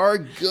 You are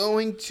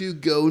going to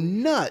go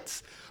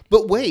nuts.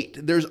 But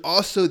wait, there's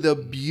also the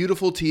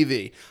beautiful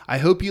TV. I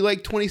hope you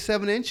like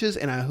 27 inches,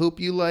 and I hope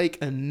you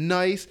like a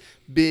nice,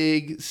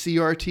 big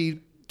CRT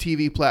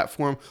TV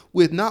platform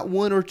with not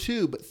 1 or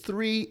 2, but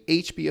 3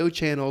 HBO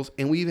channels,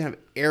 and we even have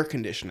air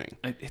conditioning.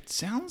 It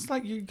sounds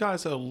like you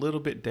guys are a little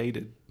bit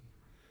dated.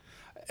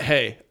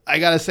 Hey, I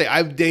gotta say,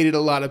 I've dated a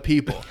lot of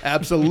people.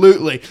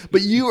 Absolutely.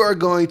 But you are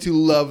going to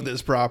love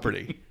this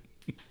property.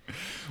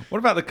 What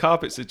about the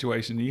carpet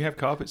situation? Do you have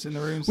carpets in the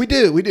rooms? We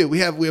do. We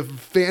have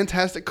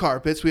fantastic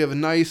carpets. We have a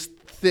nice,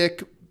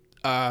 thick,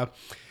 I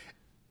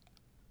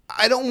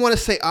I don't want to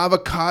say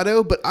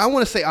avocado, but I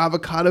want to say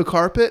avocado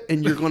carpet,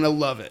 and you're going to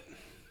love it.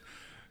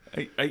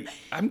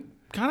 I'm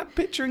kind of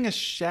picturing a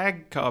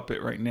shag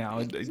carpet right now.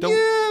 I don't.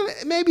 Yeah,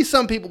 maybe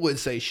some people would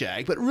say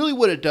shag, but really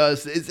what it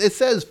does is it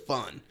says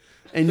fun.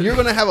 And you're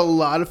going to have a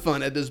lot of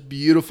fun at this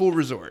beautiful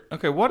resort.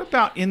 Okay, what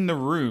about in the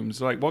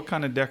rooms? Like, what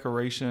kind of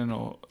decoration,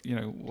 or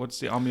what's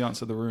the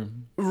ambiance of the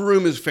room?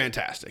 Room is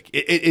fantastic.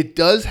 It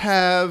does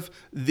have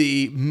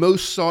the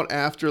most sought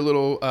after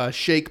little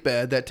shake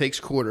bed that takes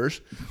quarters,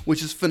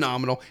 which is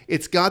phenomenal.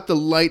 It's got the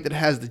light that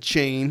has the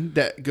chain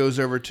that goes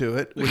over to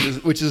it,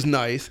 which is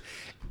nice.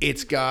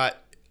 It's got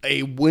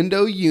a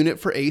window unit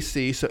for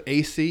AC, so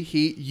AC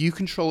heat, you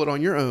control it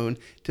on your own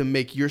to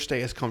make your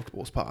stay as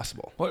comfortable as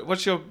possible.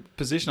 What's your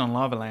position on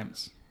lava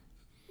lamps?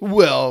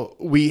 Well,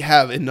 we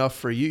have enough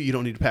for you. You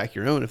don't need to pack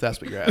your own if that's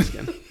what you're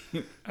asking.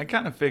 I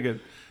kind of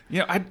figured.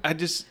 I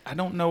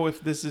don't know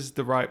if this is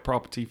the right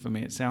property for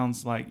me. It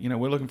sounds like,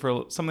 we're looking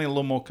for something a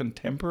little more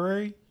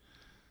contemporary.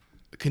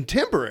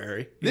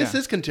 Contemporary? This Yeah.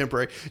 is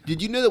contemporary.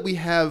 Did you know that we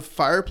have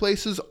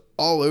fireplaces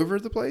all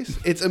over the place?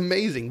 It's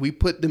amazing. We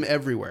put them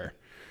everywhere.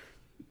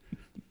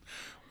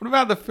 What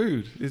about the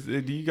food?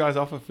 Do you guys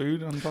offer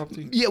food on the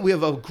property? Yeah, we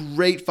have a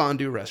great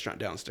fondue restaurant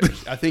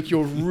downstairs. I think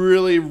you'll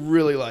really,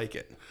 really like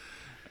it.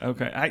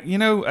 Okay.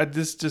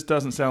 This just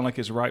doesn't sound like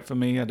it's right for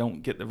me. I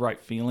don't get the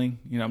right feeling.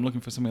 I'm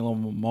looking for something a little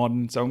more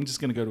modern, so I'm just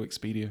going to go to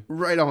Expedia.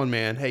 Right on,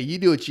 man. Hey, you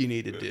do what you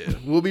need to do.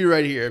 We'll be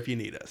right here if you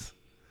need us.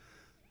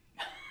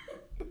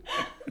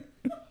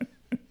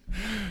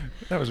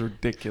 That was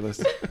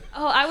ridiculous.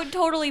 Oh, I would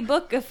totally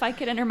book if I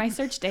could enter my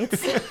search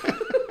dates.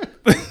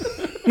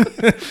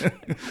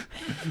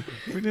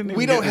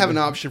 We don't have an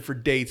option for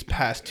dates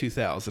past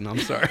 2000. I'm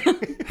sorry.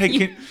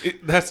 Hey,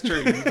 that's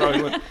true. You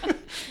probably would.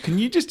 Can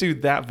you just do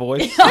that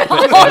voice All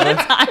the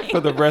time. for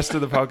the rest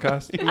of the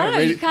podcast? I don't know.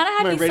 You kind of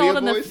had my me radio sold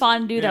on the voice?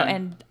 fondue though, Yeah.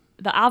 and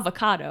the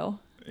avocado.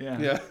 Yeah.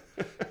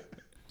 Yeah.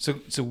 So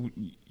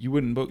you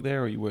wouldn't book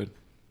there, or you would?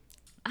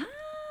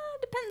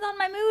 Depends on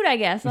my mood, I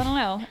guess. I don't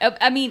know.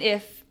 I mean,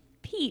 if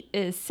Pete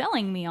is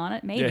selling me on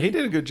it, maybe. Yeah, he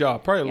did a good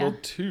job. Probably a Yeah. little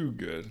too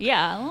good.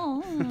 Yeah.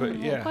 Well, But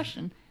yeah.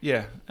 question.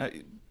 Yeah.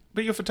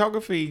 But your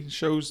photography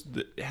shows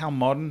how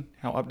modern,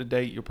 how up to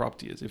date your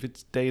property is. If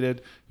it's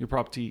dated, your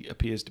property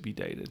appears to be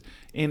dated.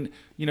 And,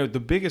 the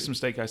biggest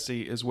mistake I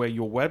see is where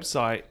your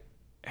website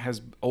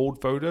has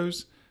old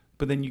photos,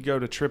 but then you go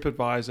to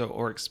TripAdvisor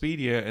or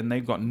Expedia and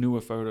they've got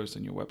newer photos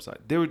than your website.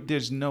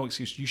 There's no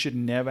excuse. You should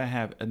never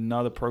have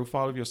another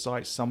profile of your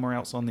site somewhere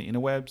else on the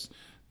interwebs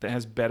that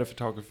has better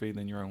photography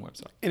than your own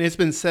website. And it's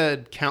been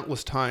said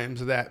countless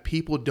times that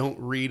people don't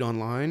read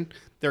online.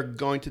 They're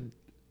going to,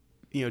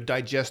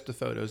 digest the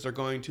photos. They're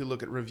going to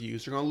look at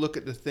reviews. They're going to look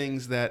at the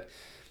things that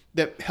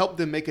help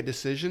them make a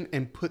decision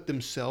and put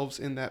themselves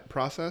in that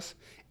process.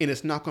 And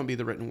it's not going to be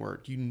the written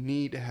word. You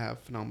need to have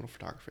phenomenal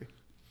photography.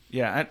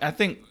 Yeah, I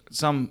think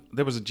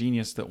there was a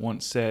genius that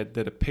once said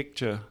that a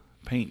picture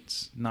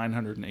paints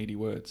 980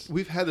 words.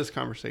 We've had this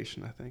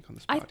conversation, I think, on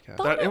this I podcast.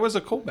 thought- It was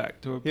a callback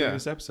to a Yeah.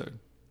 previous episode.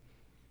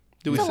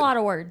 Do we It's a say- lot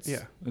of words.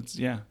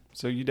 Yeah.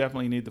 So you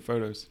definitely need the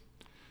photos.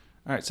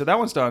 All right, so that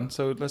one's done.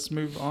 So let's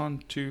move on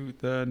to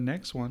the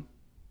next one.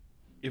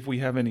 If we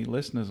have any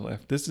listeners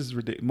left, this is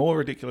more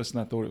ridiculous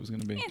than I thought it was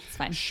going to be. Yeah, it's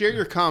fine. Share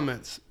your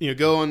comments.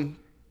 Go on,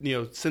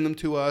 send them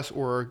to us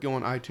or go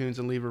on iTunes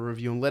and leave a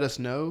review and let us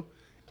know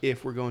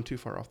if we're going too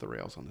far off the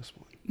rails on this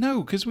one.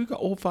 No, because we've got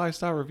all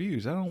 5-star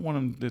reviews. I don't want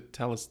them to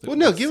tell us that. Well,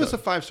 no, give us a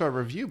 5-star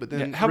review, but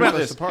then How rip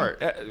about us this?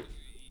 apart.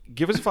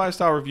 Give us a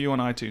 5-star review on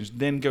iTunes.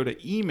 Then go to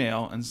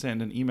email and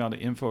send an email to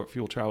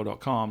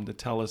info@fueltravel.com to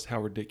tell us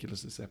how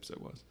ridiculous this episode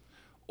was.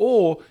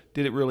 Or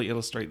did it really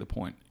illustrate the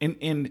point? And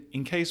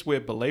in case we're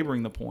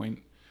belaboring the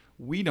point,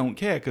 we don't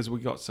care because we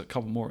got a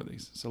couple more of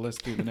these. So let's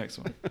do the next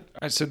one. All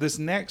right, so this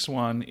next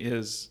one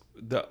is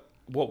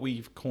what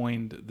we've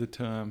coined the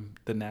term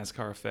the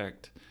NASCAR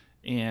effect.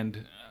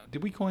 And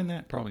did we coin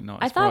that? Probably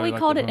not. I It's thought probably we like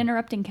called the it wrong-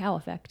 interrupting cow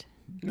effect.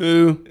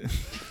 No.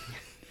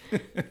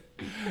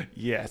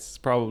 Yes,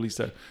 probably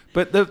so.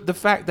 But the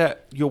fact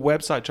that your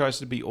website tries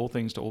to be all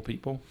things to all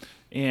people,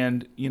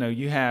 and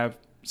you have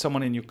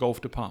someone in your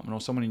golf department or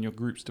someone in your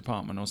groups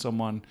department or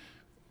someone,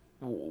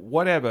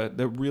 whatever,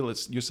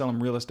 you're selling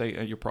real estate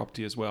at your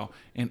property as well,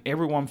 and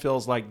everyone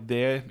feels like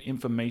their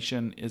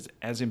information is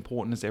as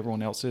important as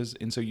everyone else's,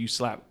 and so you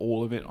slap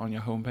all of it on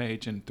your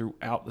homepage and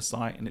throughout the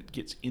site, and it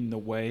gets in the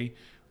way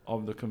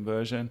of the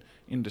conversion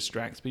and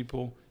distracts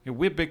people.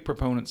 We're big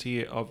proponents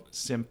here of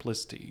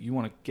simplicity. You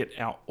want to get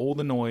out all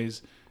the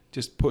noise,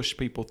 just push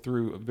people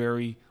through a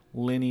very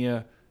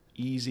linear,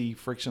 easy,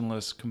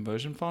 frictionless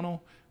conversion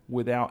funnel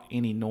without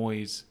any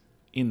noise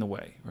in the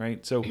way,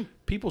 right? So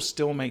people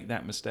still make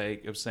that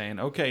mistake of saying,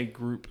 okay,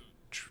 group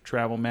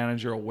travel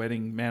manager or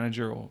wedding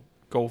manager or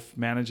golf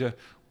manager,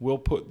 we'll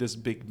put this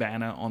big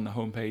banner on the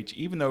homepage,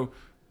 even though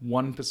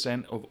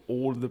 1% of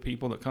all of the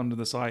people that come to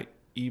the site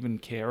even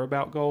care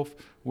about golf.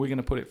 We're going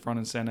to put it front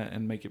and center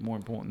and make it more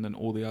important than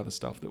all the other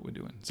stuff that we're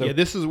doing. So yeah,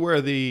 this is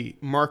where the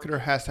marketer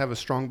has to have a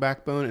strong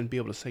backbone and be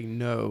able to say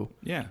no.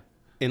 yeah.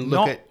 and look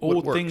not at all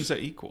what works. things are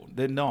equal.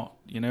 They're not,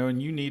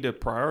 and you need to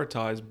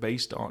prioritize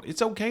based on.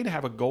 It's okay to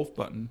have a golf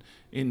button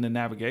in the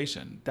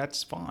navigation.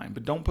 That's fine,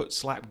 but don't put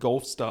slap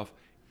golf stuff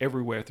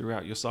everywhere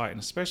throughout your site, and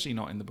especially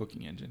not in the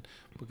booking engine,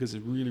 because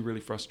it's really, really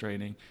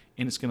frustrating,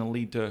 and it's going to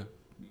lead to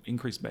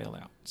increased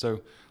bailout.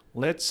 So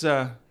let's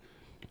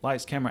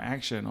lights, camera,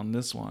 action on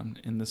this one,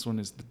 and this one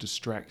is the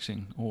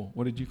distraction, or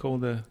what did you call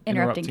the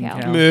Interrupting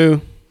cow. Moo.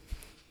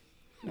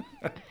 All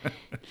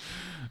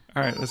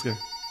right, let's go.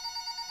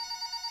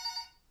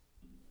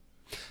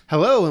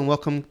 Hello and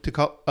welcome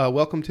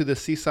to the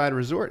Seaside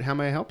Resort. How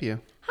may I help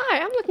you? Hi,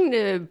 I'm looking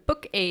to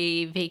book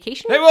a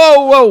vacation. Hey,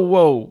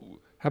 whoa!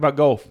 How about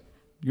golf?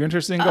 You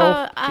interested in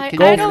golf? I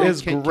Golf don't-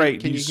 is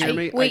great. Can you hear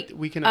me? Wait,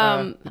 we can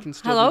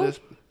still hello? do this.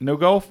 No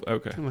golf?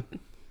 Okay.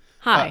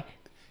 Hi.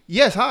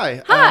 Yes,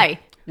 hi. Hi.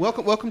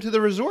 Welcome to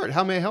the resort.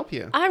 How may I help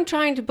you? I'm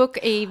trying to book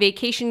a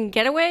vacation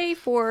getaway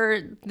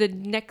for the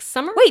next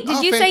summer. Wait, did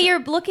Oh, you say fant- you're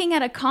looking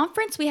at a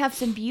conference? We have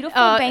some beautiful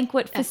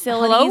banquet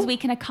facilities. hello? We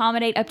can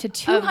accommodate up to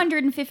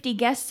 250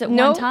 guests at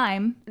no. one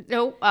time.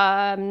 No,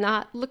 I'm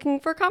not looking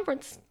for a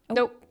conference.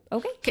 Nope.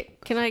 Okay.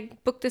 Can I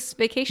book this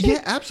vacation?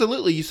 Yeah,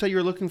 absolutely. You say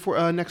you're looking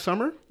for next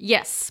summer?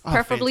 Yes, Oh,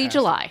 preferably fantastic.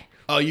 July.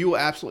 Oh, you will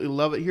absolutely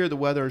love it here. The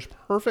weather is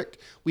perfect.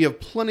 We have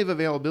plenty of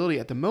availability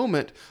at the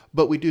moment,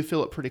 but we do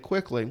fill it pretty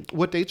quickly.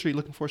 What dates are you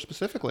looking for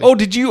specifically? Oh,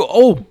 did you?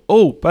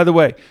 Oh, by the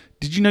way,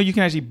 did you know you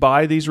can actually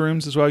buy these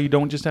rooms as well? You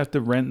don't just have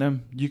to rent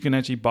them. You can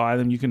actually buy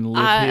them. You can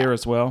live here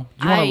as well.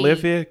 Do you want to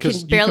live here? I can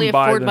you barely can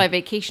buy afford them. my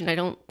vacation. I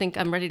don't think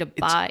I'm ready to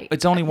buy.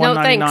 It's only No,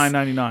 thanks.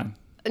 $199.99.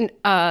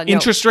 No.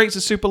 Interest rates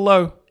are super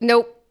low.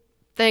 Nope.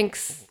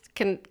 Thanks.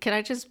 Can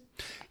I just?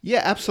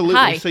 Yeah, absolutely.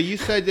 Hi. So you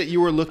said that you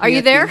were looking. Are you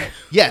at there?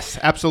 Yes,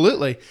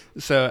 absolutely.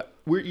 So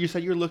you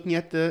said you're looking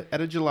at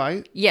a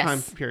July Yes.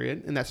 time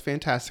period, and that's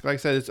fantastic. Like I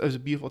said, it was a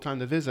beautiful time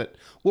to visit.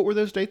 What were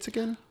those dates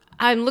again?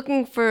 I'm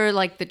looking for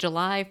like the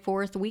July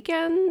 4th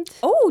weekend.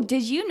 Oh,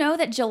 did you know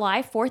that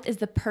July 4th is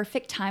the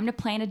perfect time to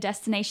plan a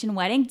destination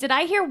wedding? Did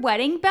I hear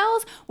wedding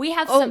bells? We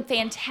have some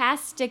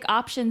fantastic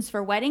options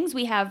for weddings.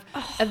 We have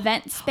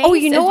event space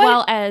you know as what?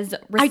 well as I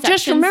reception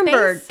just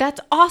remembered. space.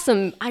 That's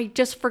awesome. I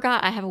just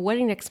forgot. I have a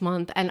wedding next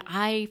month and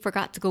I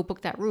forgot to go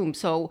book that room.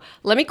 So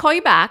let me call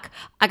you back.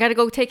 I got to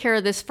go take care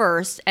of this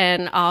first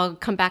and I'll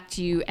come back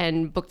to you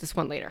and book this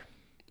one later.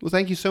 Well,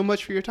 thank you so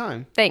much for your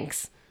time.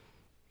 Thanks.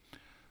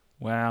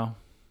 Wow,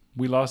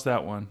 we lost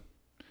that one,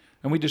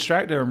 and we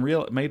distracted her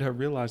and made her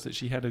realize that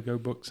she had to go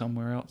book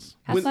somewhere else.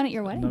 Have fun at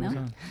your wedding, Another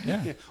though. time.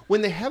 Yeah. Yeah.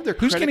 When they have their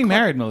Who's credit getting card,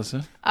 married,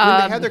 Melissa? when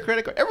they have their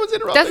credit card, everyone's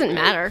interrupting. Doesn't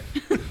matter.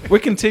 We're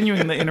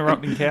continuing the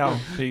interrupting cow,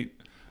 Pete.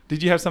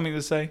 Did you have something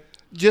to say?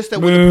 Just that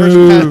when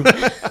the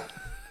person has,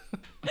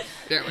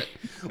 damn it,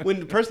 when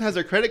the person has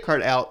their credit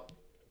card out,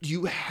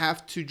 you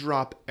have to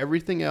drop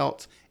everything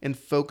else and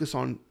focus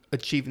on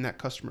achieving that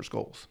customer's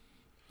goals.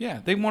 Yeah,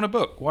 they want to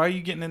book. Why are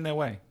you getting in their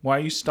way? Why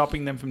are you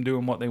stopping them from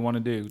doing what they want to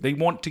do? They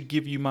want to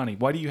give you money.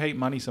 Why do you hate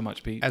money so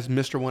much, Pete? As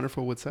Mr.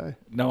 Wonderful would say.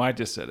 No, I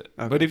just said it.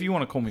 But if you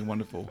want to call me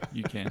wonderful,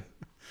 you can.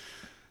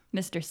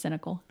 Mr.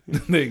 Cynical.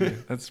 There you go.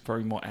 That's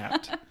probably more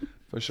apt,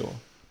 for sure.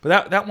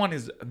 But that one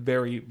is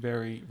very,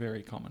 very,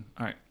 very common.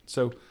 All right,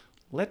 so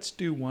let's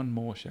do one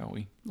more, shall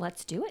we?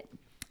 Let's do it.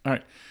 All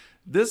right.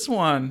 This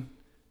one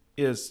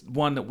is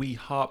one that we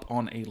harp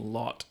on a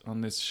lot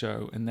on this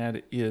show, and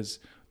that is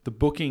the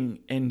booking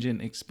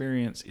engine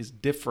experience is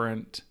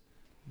different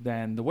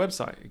than the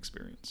website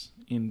experience.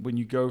 And when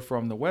you go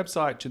from the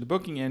website to the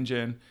booking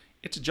engine,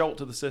 it's a jolt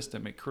to the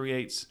system. It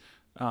creates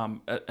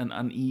an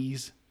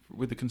unease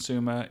with the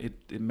consumer.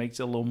 It makes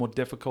it a little more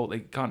difficult. They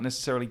can't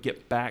necessarily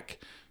get back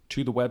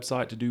to the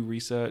website to do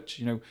research.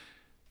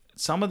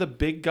 Some of the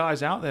big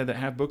guys out there that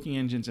have booking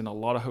engines in a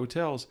lot of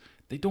hotels,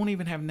 they don't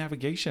even have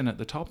navigation at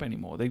the top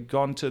anymore. They've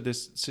gone to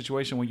this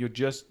situation where you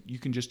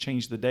can just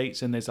change the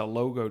dates and there's a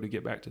logo to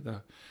get back to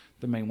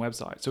the main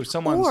website. So if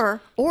someone's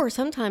Or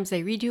sometimes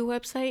they redo a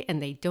website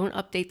and they don't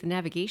update the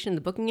navigation,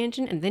 the booking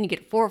engine, and then you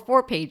get a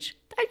 404 page.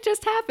 That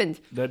just happened.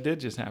 That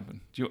did just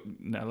happen.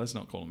 No, let's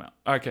not call them out.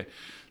 Okay.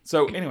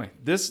 So anyway,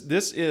 this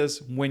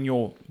is when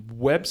your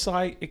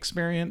website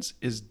experience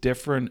is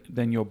different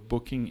than your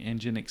booking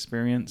engine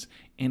experience,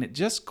 and it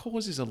just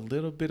causes a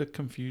little bit of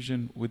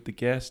confusion with the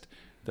guest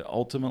that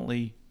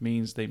ultimately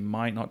means they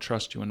might not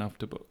trust you enough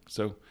to book.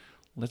 So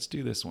let's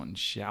do this one,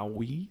 shall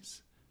we?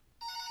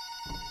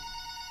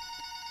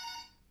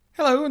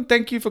 Hello, and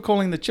thank you for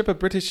calling the Chipper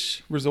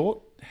British Resort.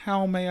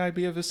 How may I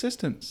be of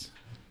assistance?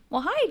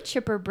 Well, hi,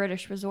 Chipper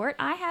British Resort.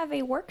 I have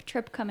a work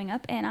trip coming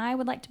up, and I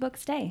would like to book a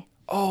stay.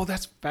 Oh,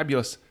 that's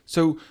fabulous.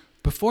 So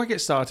before I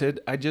get started,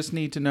 I just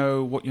need to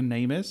know what your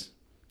name is.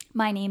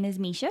 My name is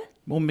Misha.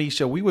 Well,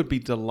 Misha, we would be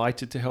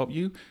delighted to help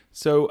you.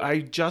 So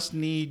I just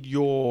need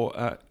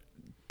your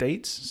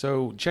dates.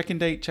 So check-in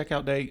date,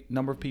 check-out date,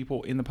 number of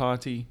people in the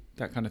party,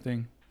 that kind of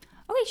thing.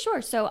 Okay,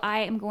 sure. So I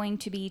am going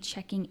to be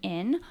checking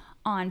in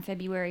on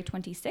February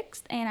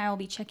 26th, and I will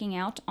be checking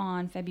out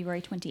on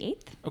February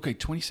 28th. Okay,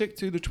 26th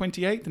to the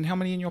 28th. And how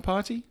many in your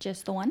party?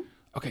 Just the one.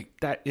 Okay,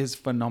 that is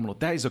phenomenal.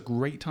 That is a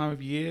great time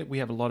of year. We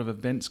have a lot of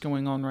events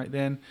going on right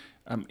then.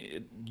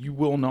 You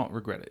will not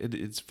regret it.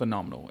 It's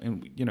phenomenal.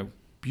 And,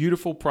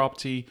 beautiful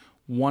property,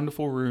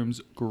 wonderful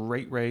rooms,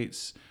 great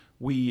rates.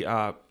 We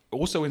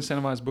also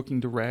incentivize booking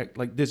direct.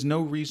 Like, there's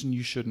no reason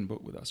you shouldn't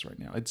book with us right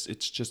now. It's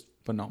just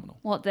phenomenal.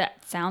 Well,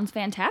 that sounds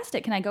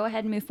fantastic. Can I go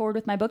ahead and move forward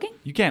with my booking?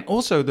 You can.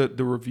 Also,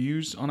 the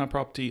reviews on our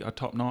property are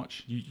top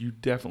notch. You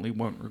definitely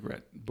won't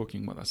regret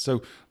booking with us.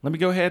 So let me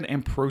go ahead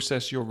and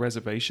process your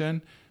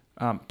reservation.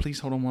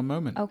 Please hold on one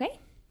moment. Okay.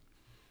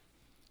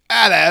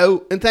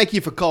 Hello, and thank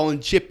you for calling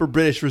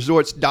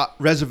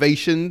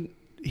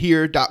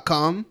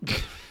chipperbritishresorts.reservationhere.com.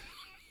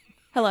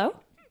 Hello?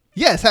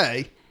 Yes,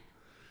 hey.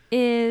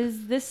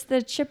 Is this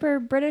the Chipper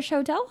British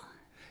Hotel?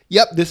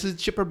 Yep, this is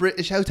Chipper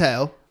British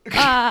Hotel.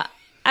 I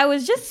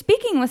was just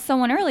speaking with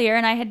someone earlier,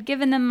 and I had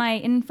given them my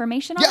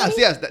information already.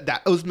 Yes,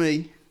 that was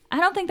me. I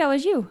don't think that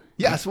was you.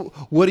 Yes,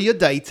 what are your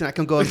dates? And I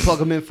can go and plug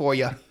them in for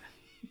you.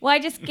 Well, I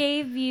just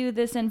gave you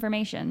this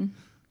information.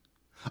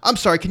 I'm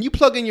sorry, can you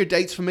plug in your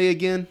dates for me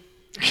again?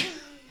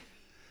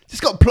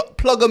 Just go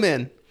plug them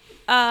in.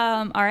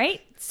 All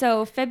right.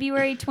 So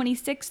February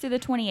 26th through the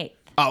 28th.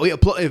 Oh, we have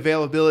plenty of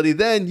availability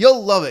then.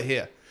 You'll love it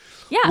here.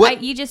 Yeah,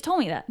 you just told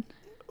me that.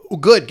 Oh,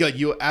 good.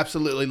 You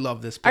absolutely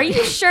love this place. Are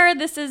you sure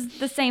this is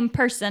the same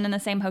person in the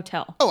same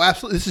hotel? Oh,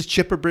 absolutely. This is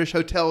Chipper British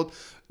Hotel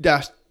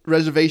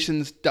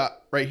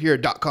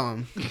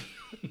reservations.righthere.com.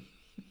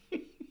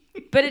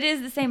 But it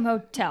is the same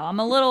hotel. I'm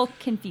a little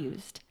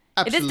confused.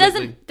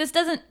 Absolutely. This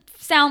doesn't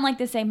sound like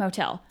the same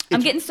hotel.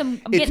 I'm getting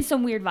some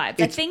weird vibes.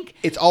 I think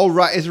it's all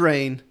right as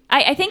rain.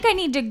 I think I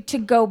need to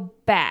go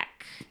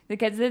back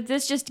because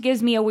this just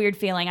gives me a weird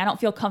feeling. I don't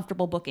feel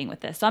comfortable booking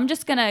with this. So I'm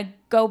just going to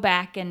go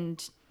back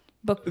and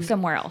book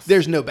somewhere else.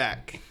 There's no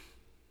back.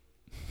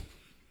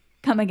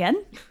 Come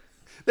again?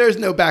 There's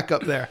no back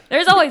up there.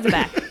 There's always a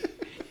back.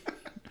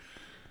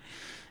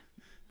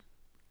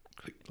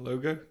 Click the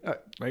logo,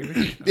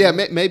 maybe. Yeah,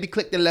 maybe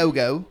click the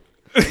logo.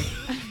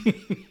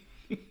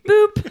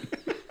 Boop.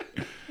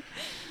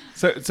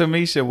 So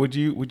Misha, would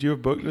you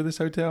have booked with this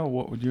hotel?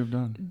 What would you have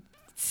done?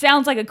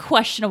 Sounds like a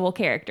questionable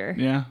character.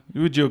 Yeah,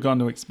 would you have gone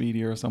to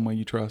Expedia or somewhere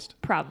you trust?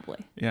 Probably.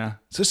 Yeah.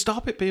 So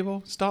stop it,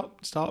 people.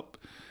 Stop.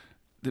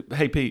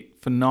 Hey, Pete,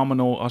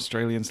 phenomenal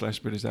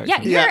Australian/British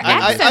accent. Yeah, your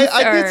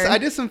accents I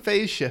did some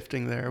phase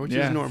shifting there, which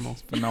is normal.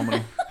 It's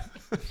phenomenal.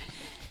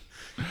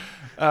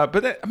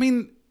 But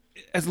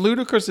as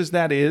ludicrous as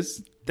that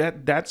is,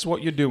 that's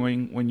what you're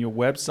doing when your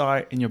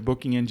website and your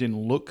booking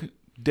engine look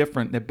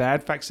different. They're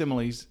bad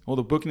facsimiles, or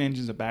the booking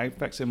engine's a bad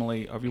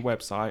facsimile of your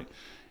website,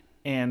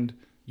 and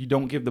you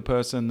don't give the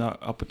person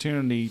the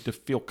opportunity to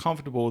feel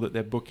comfortable that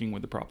they're booking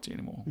with the property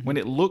anymore. Mm-hmm. When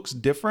it looks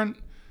different,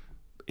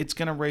 it's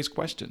going to raise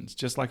questions,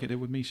 just like it did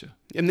with Misha.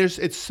 And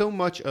it's so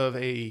much of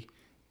a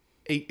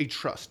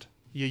trust.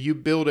 You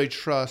build a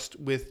trust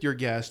with your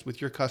guest,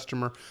 with your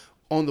customer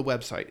on the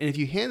website. And if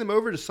you hand them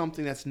over to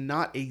something that's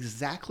not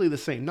exactly the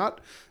same, not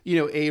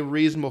a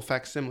reasonable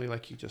facsimile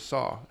like you just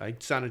saw. I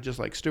sounded just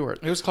like Stuart.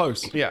 It was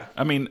close. Yeah.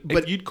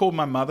 If you'd called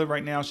my mother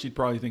right now, she'd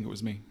probably think it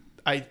was me.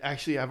 I've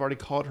already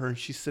called her and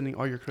she's sending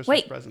all your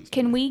Christmas presents. Wait,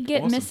 can we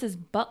get Awesome. Mrs.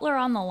 Butler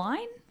on the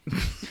line?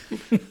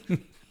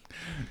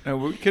 No,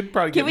 we could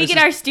probably get. Can we get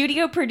our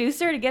studio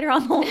producer to get her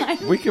on the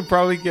line? We could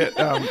probably get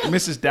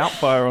Mrs.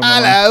 Doubtfire on the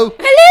line. Hello.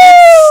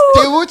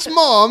 Hello. Stuart's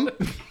mom.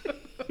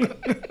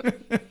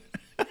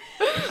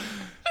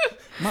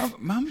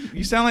 Mum,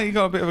 you sound like you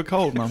got a bit of a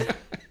cold, Mum.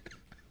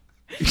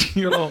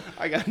 You're all...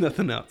 I got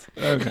nothing else.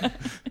 Okay.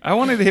 I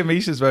wanted to hear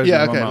Misha's version.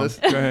 Yeah, of my okay. mum.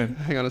 Go ahead.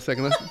 Hang on a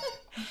second. Listen.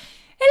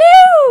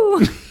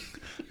 Hello.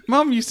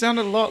 Mum, you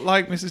sounded a lot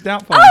like Mrs.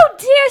 Doubtfire. Oh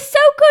dear, so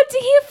good to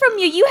hear from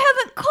you. You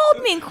haven't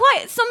called me in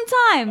quite some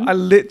time. I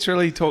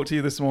literally talked to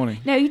you this morning.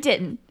 No, you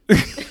didn't.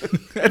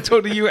 I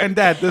talked to you and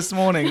Dad this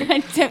morning. I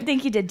don't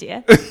think you did,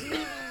 dear.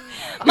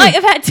 Might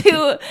have had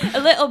to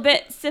a little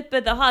bit sip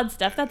of the hard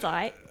stuff. That's all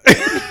right.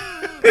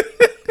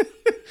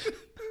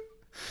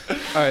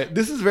 All right,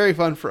 this is very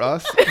fun for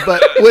us,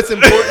 but what's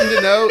important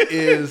to know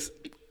is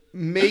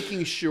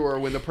making sure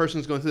when the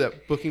person's going through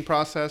that booking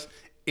process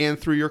and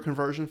through your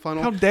conversion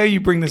funnel. How dare you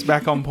bring this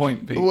back on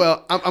point, Pete?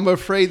 Well, I'm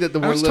afraid that the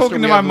one was listener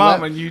talking we to my have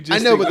mom left, and you just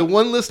I know, think- but the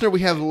one listener we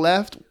have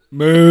left,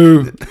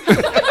 Moo.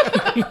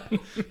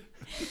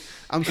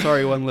 I'm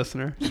sorry, one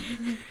listener.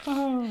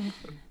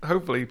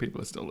 Hopefully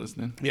people are still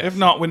listening. Yes. If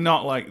not, we're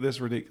not like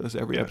this ridiculous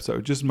every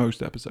episode, just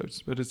most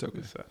episodes, but it's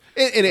okay.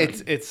 And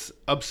it's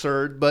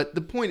absurd, but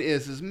the point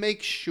is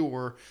make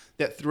sure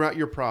that throughout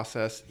your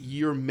process,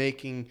 you're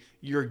making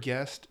your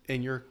guest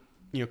and your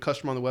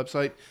customer on the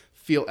website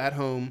feel at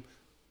home,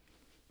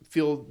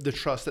 feel the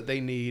trust that they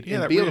need, Yeah,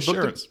 and that be able to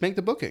reassurance. make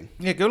the booking.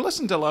 Yeah, go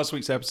listen to last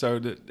week's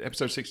episode,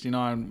 episode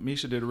 69.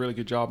 Misha did a really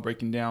good job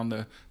breaking down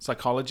the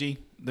psychology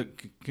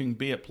that can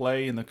be at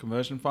play in the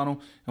conversion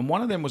funnel. And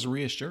one of them was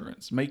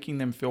reassurance, making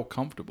them feel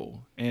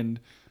comfortable. And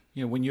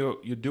when you're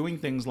doing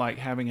things like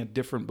having a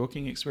different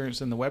booking experience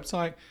in the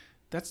website,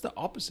 that's the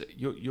opposite.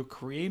 You're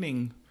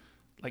creating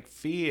like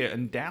fear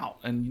and doubt.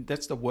 And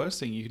that's the worst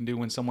thing you can do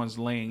when someone's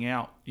laying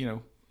out,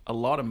 a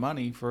lot of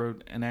money for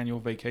an annual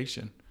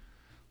vacation.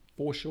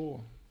 For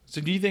sure. So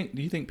do you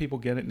think people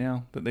get it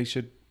now that they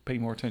should pay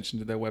more attention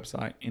to their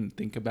website and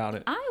think about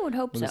it. I would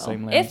hope With the so.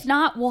 same lens. If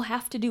not, we'll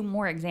have to do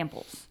more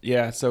examples.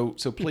 Yeah, so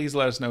please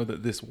let us know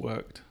that this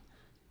worked,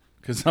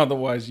 because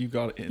otherwise you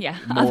got it. Yeah.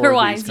 more of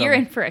Otherwise, these you're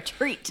coming. in for a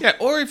treat. Yeah,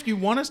 or if you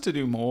want us to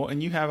do more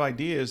and you have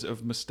ideas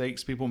of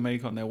mistakes people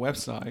make on their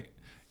website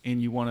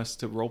and you want us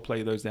to role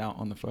play those out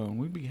on the phone,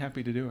 we'd be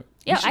happy to do it.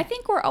 Yeah, I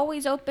think we're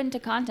always open to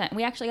content.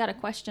 We actually got a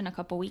question a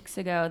couple weeks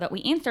ago that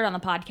we answered on the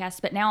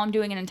podcast, but now I'm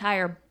doing an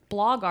entire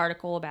blog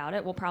article about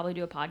it. We'll probably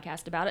do a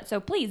podcast about it. So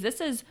please,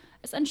 this is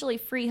essentially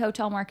free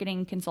hotel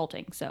marketing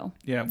consulting. So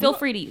Yeah, feel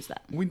free to use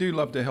that. We do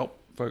love to help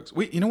folks.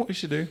 You know what we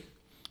should do?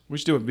 We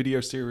should do a video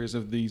series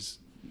of these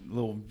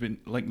little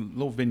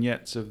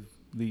vignettes of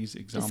these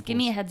examples. Just give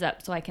me a heads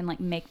up so I can like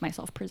make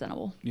myself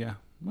presentable. Yeah.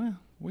 Well,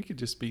 we could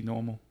just be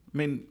normal. I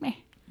mean, Meh.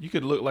 you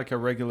could look like a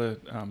regular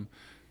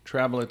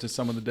traveler to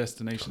some of the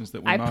destinations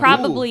that we I might.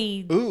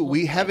 probably Ooh,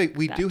 we look have like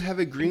we that. do have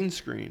a green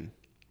screen,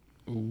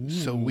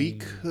 so we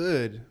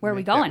could. Where are we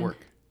make that going?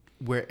 work.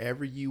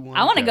 Wherever you want.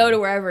 I want to go to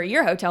wherever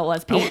your hotel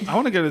was, Pete. I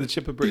want to go to the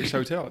Chipper British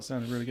Hotel. It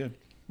sounded really good.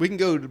 We can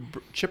go to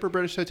Chipper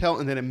British Hotel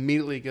and then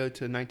immediately go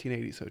to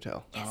 1980s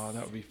Hotel. Oh,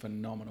 that would be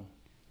phenomenal.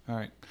 All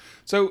right.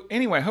 So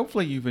anyway,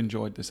 hopefully you've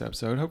enjoyed this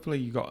episode. Hopefully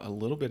you got a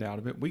little bit out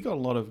of it. We got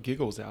a lot of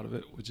giggles out of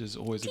it, which is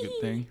always a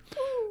good thing.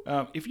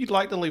 If you'd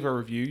like to leave a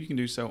review, you can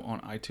do so on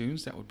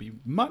iTunes. That would be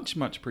much,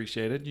 much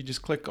appreciated. You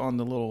just click on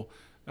the little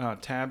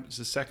tab. It's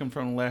the second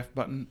from the left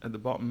button at the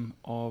bottom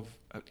of...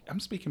 I'm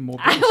speaking more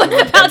I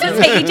British. was about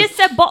to say, you just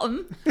said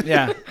bottom.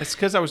 Yeah, it's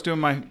because I was doing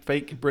my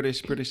fake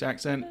British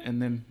accent,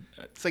 and then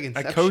It's like I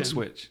Inception. code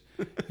switch.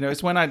 You know,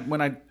 it's when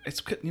I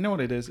it's you know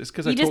what it is. It's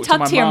because I You just talk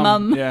talk to to my your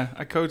mom. mum. Yeah,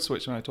 I code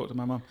switch when I talk to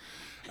my mom.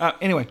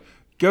 Anyway,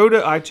 go to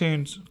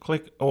iTunes,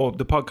 click or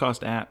the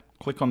podcast app.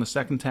 Click on the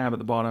second tab at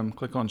the bottom.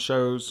 Click on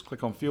shows.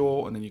 Click on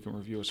fuel, and then you can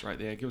review us right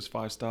there. Give us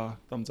 5-star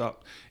thumbs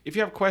up. If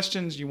you have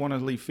questions, you want to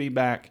leave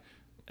feedback.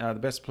 The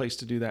best place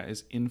to do that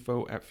is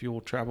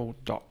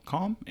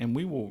info@fueltravel.com, and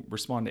we will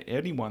respond to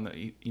anyone that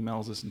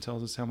emails us and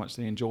tells us how much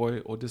they enjoy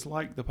or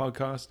dislike the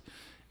podcast,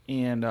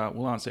 and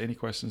we'll answer any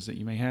questions that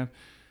you may have.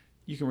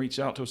 You can reach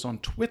out to us on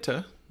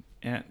Twitter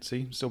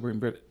still being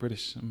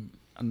British. I'm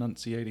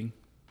enunciating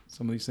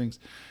some of these things.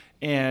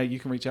 And you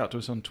can reach out to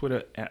us on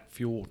Twitter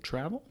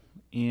 @FuelTravel.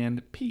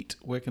 And Pete,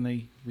 where can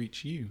they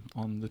reach you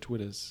on the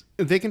Twitters?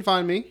 They can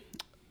find me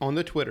on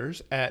the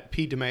Twitters at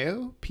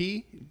PDimaio,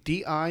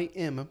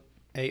 PDIMAIO.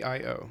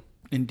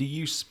 And do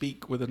you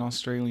speak with an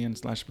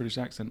Australian/British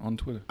accent on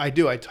Twitter? I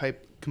do. I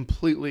type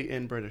completely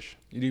in British.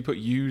 Do you put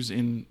U's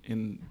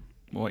in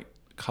like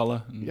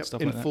color and Yep,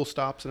 stuff in like that? full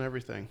stops and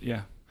everything.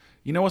 Yeah.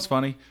 You know what's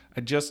funny?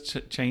 I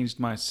just changed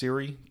my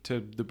Siri to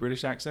the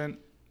British accent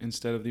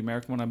instead of the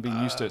American one. I'm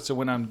being used to it. So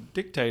when I'm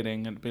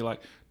dictating, it'd be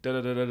like da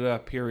da da da da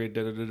period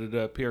da da da da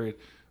da period.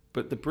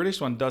 But the British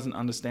one doesn't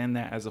understand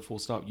that as a full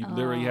stop. You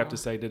literally have to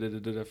say da da da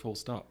da da full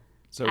stop.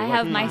 So I like,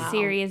 have my Wow.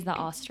 Siri as the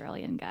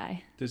Australian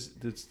guy. does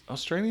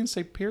Australians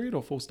say period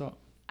or full stop?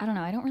 I don't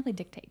know. I don't really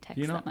dictate text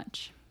You know- that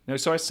much. No,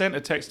 so I sent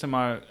a text to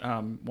my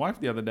wife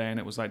the other day, and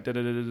it was like da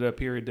da da da da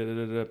period da da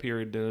da da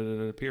period da da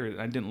da da period.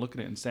 I didn't look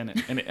at it and send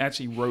it, and it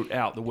actually wrote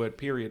out the word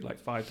period like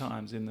 5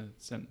 times in the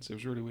sentence. It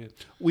was really weird.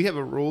 We have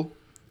a rule.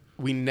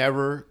 We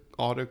never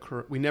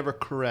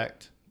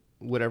correct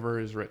whatever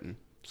is written.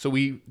 So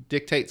we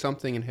dictate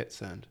something and hit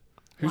send.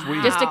 Who's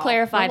we? Just to Wow.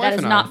 clarify, My that wife is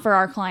and not I. for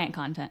our client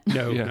content.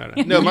 No, Yeah. no.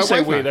 When No, you my say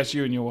wife we, and I. that's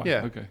you and your wife.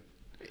 Yeah. Okay.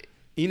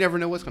 You never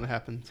know what's going to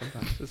happen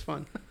sometimes. It's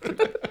fun.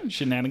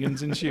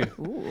 Shenanigans ensue.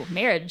 Ooh,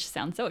 marriage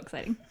sounds so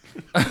exciting.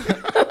 All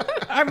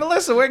right,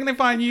 Melissa, where can they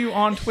find you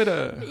on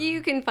Twitter?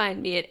 You can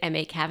find me at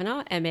M.A.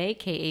 Kavanaugh,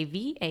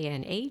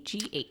 MAKAVANAGH.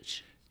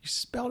 You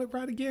spelled it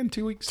right again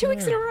 2 weeks 2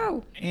 weeks in a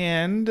row.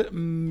 And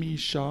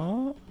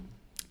Misha.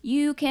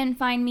 You can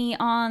find me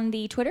on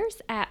the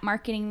Twitters at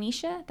Marketing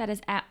Misha. That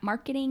is at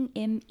Marketing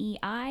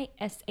MEISHA.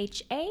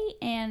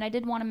 And I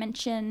did want to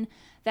mention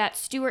that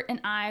Stuart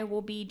and I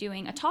will be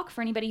doing a talk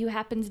for anybody who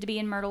happens to be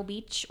in Myrtle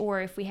Beach,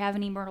 or if we have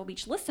any Myrtle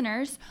Beach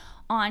listeners,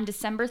 on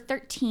December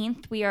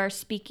 13th. We are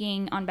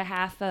speaking on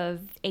behalf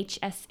of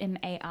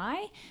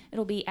HSMAI.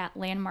 It'll be at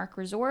Landmark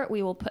Resort.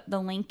 We will put the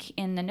link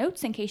in the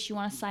notes in case you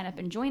want to sign up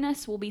and join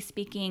us. We'll be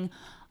speaking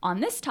on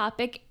this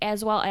topic,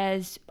 as well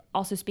as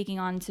also speaking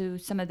on to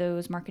some of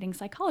those marketing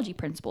psychology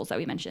principles that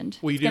we mentioned.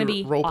 Will you It's gonna do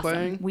be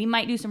role-playing? awesome. We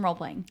might do some role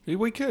playing.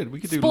 We could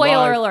do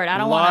Spoiler live, alert, I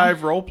don't wanna-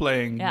 live role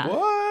playing. Yeah.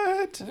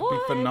 What? It'd be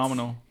What?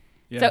 phenomenal.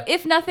 Yeah. So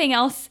if nothing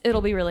else,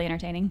 it'll be really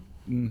entertaining.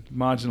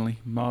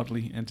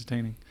 Mildly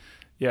entertaining.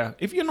 Yeah,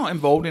 if you're not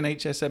involved in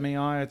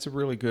HSMAI, it's a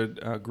really good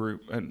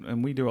group,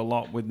 and we do a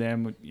lot with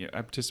them.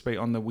 I participate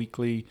on the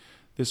weekly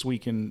This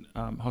Week in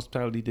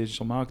Hospitality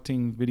Digital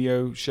Marketing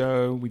video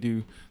show. We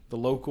do the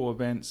local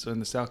events in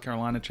the South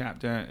Carolina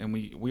chapter, and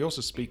we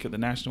also speak at the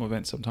national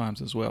events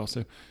sometimes as well.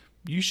 So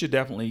you should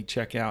definitely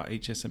check out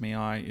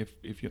HSMAI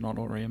if you're not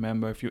already a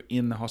member. If you're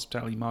in the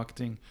hospitality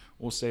marketing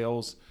or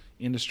sales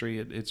industry,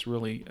 it's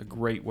really a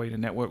great way to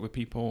network with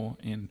people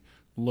and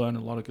learn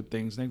a lot of good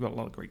things. They've got a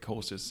lot of great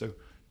courses, so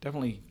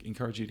definitely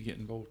encourage you to get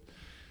involved.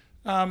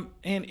 And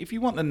if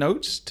you want the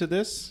notes to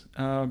this,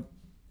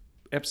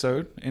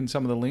 episode and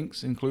some of the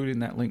links, including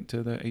that link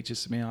to the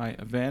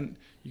HSMAI event,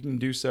 you can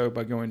do so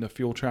by going to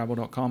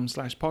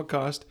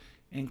fueltravel.com/podcast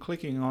and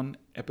clicking on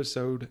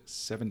episode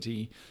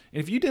 70.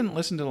 And if you didn't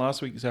listen to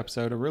last week's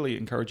episode, I really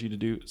encourage you to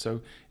do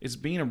so. It's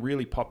been a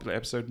really popular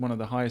episode, one of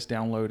the highest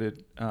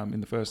downloaded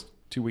in the first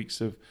 2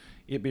 weeks of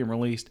it being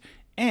released.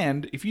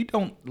 And if you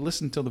don't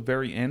listen till the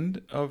very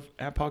end of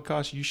our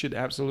podcast, you should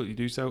absolutely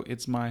do so.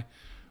 It's one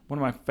of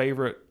my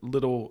favorite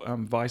little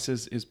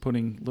vices is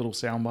putting little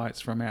sound bites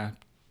from our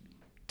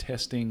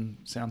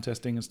sound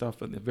testing and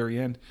stuff at the very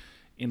end.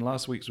 And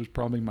last week's was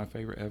probably my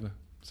favorite ever.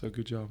 So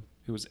good job.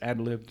 It was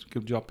ad-libbed.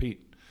 Good job,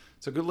 Pete.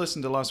 So go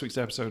listen to last week's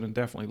episode and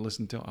definitely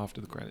listen till after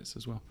the credits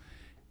as well.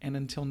 And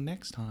until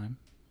next time,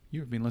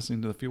 you have been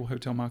listening to the Fuel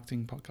Hotel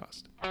Marketing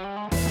Podcast.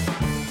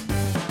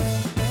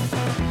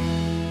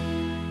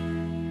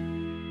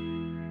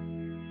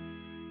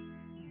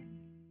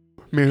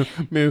 Moo,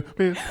 moo,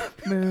 moo.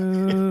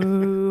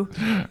 Moo.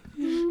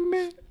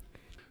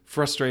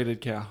 Frustrated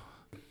cow.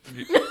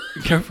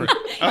 Go for it.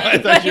 I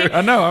thought you were...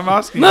 I know, I'm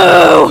asking. Moo.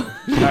 All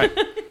right.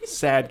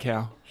 Sad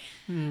cow.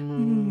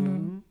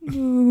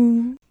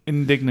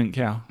 Indignant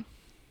cow.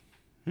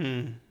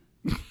 Moo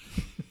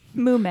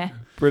meh.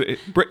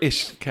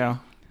 British cow.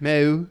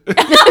 Moo.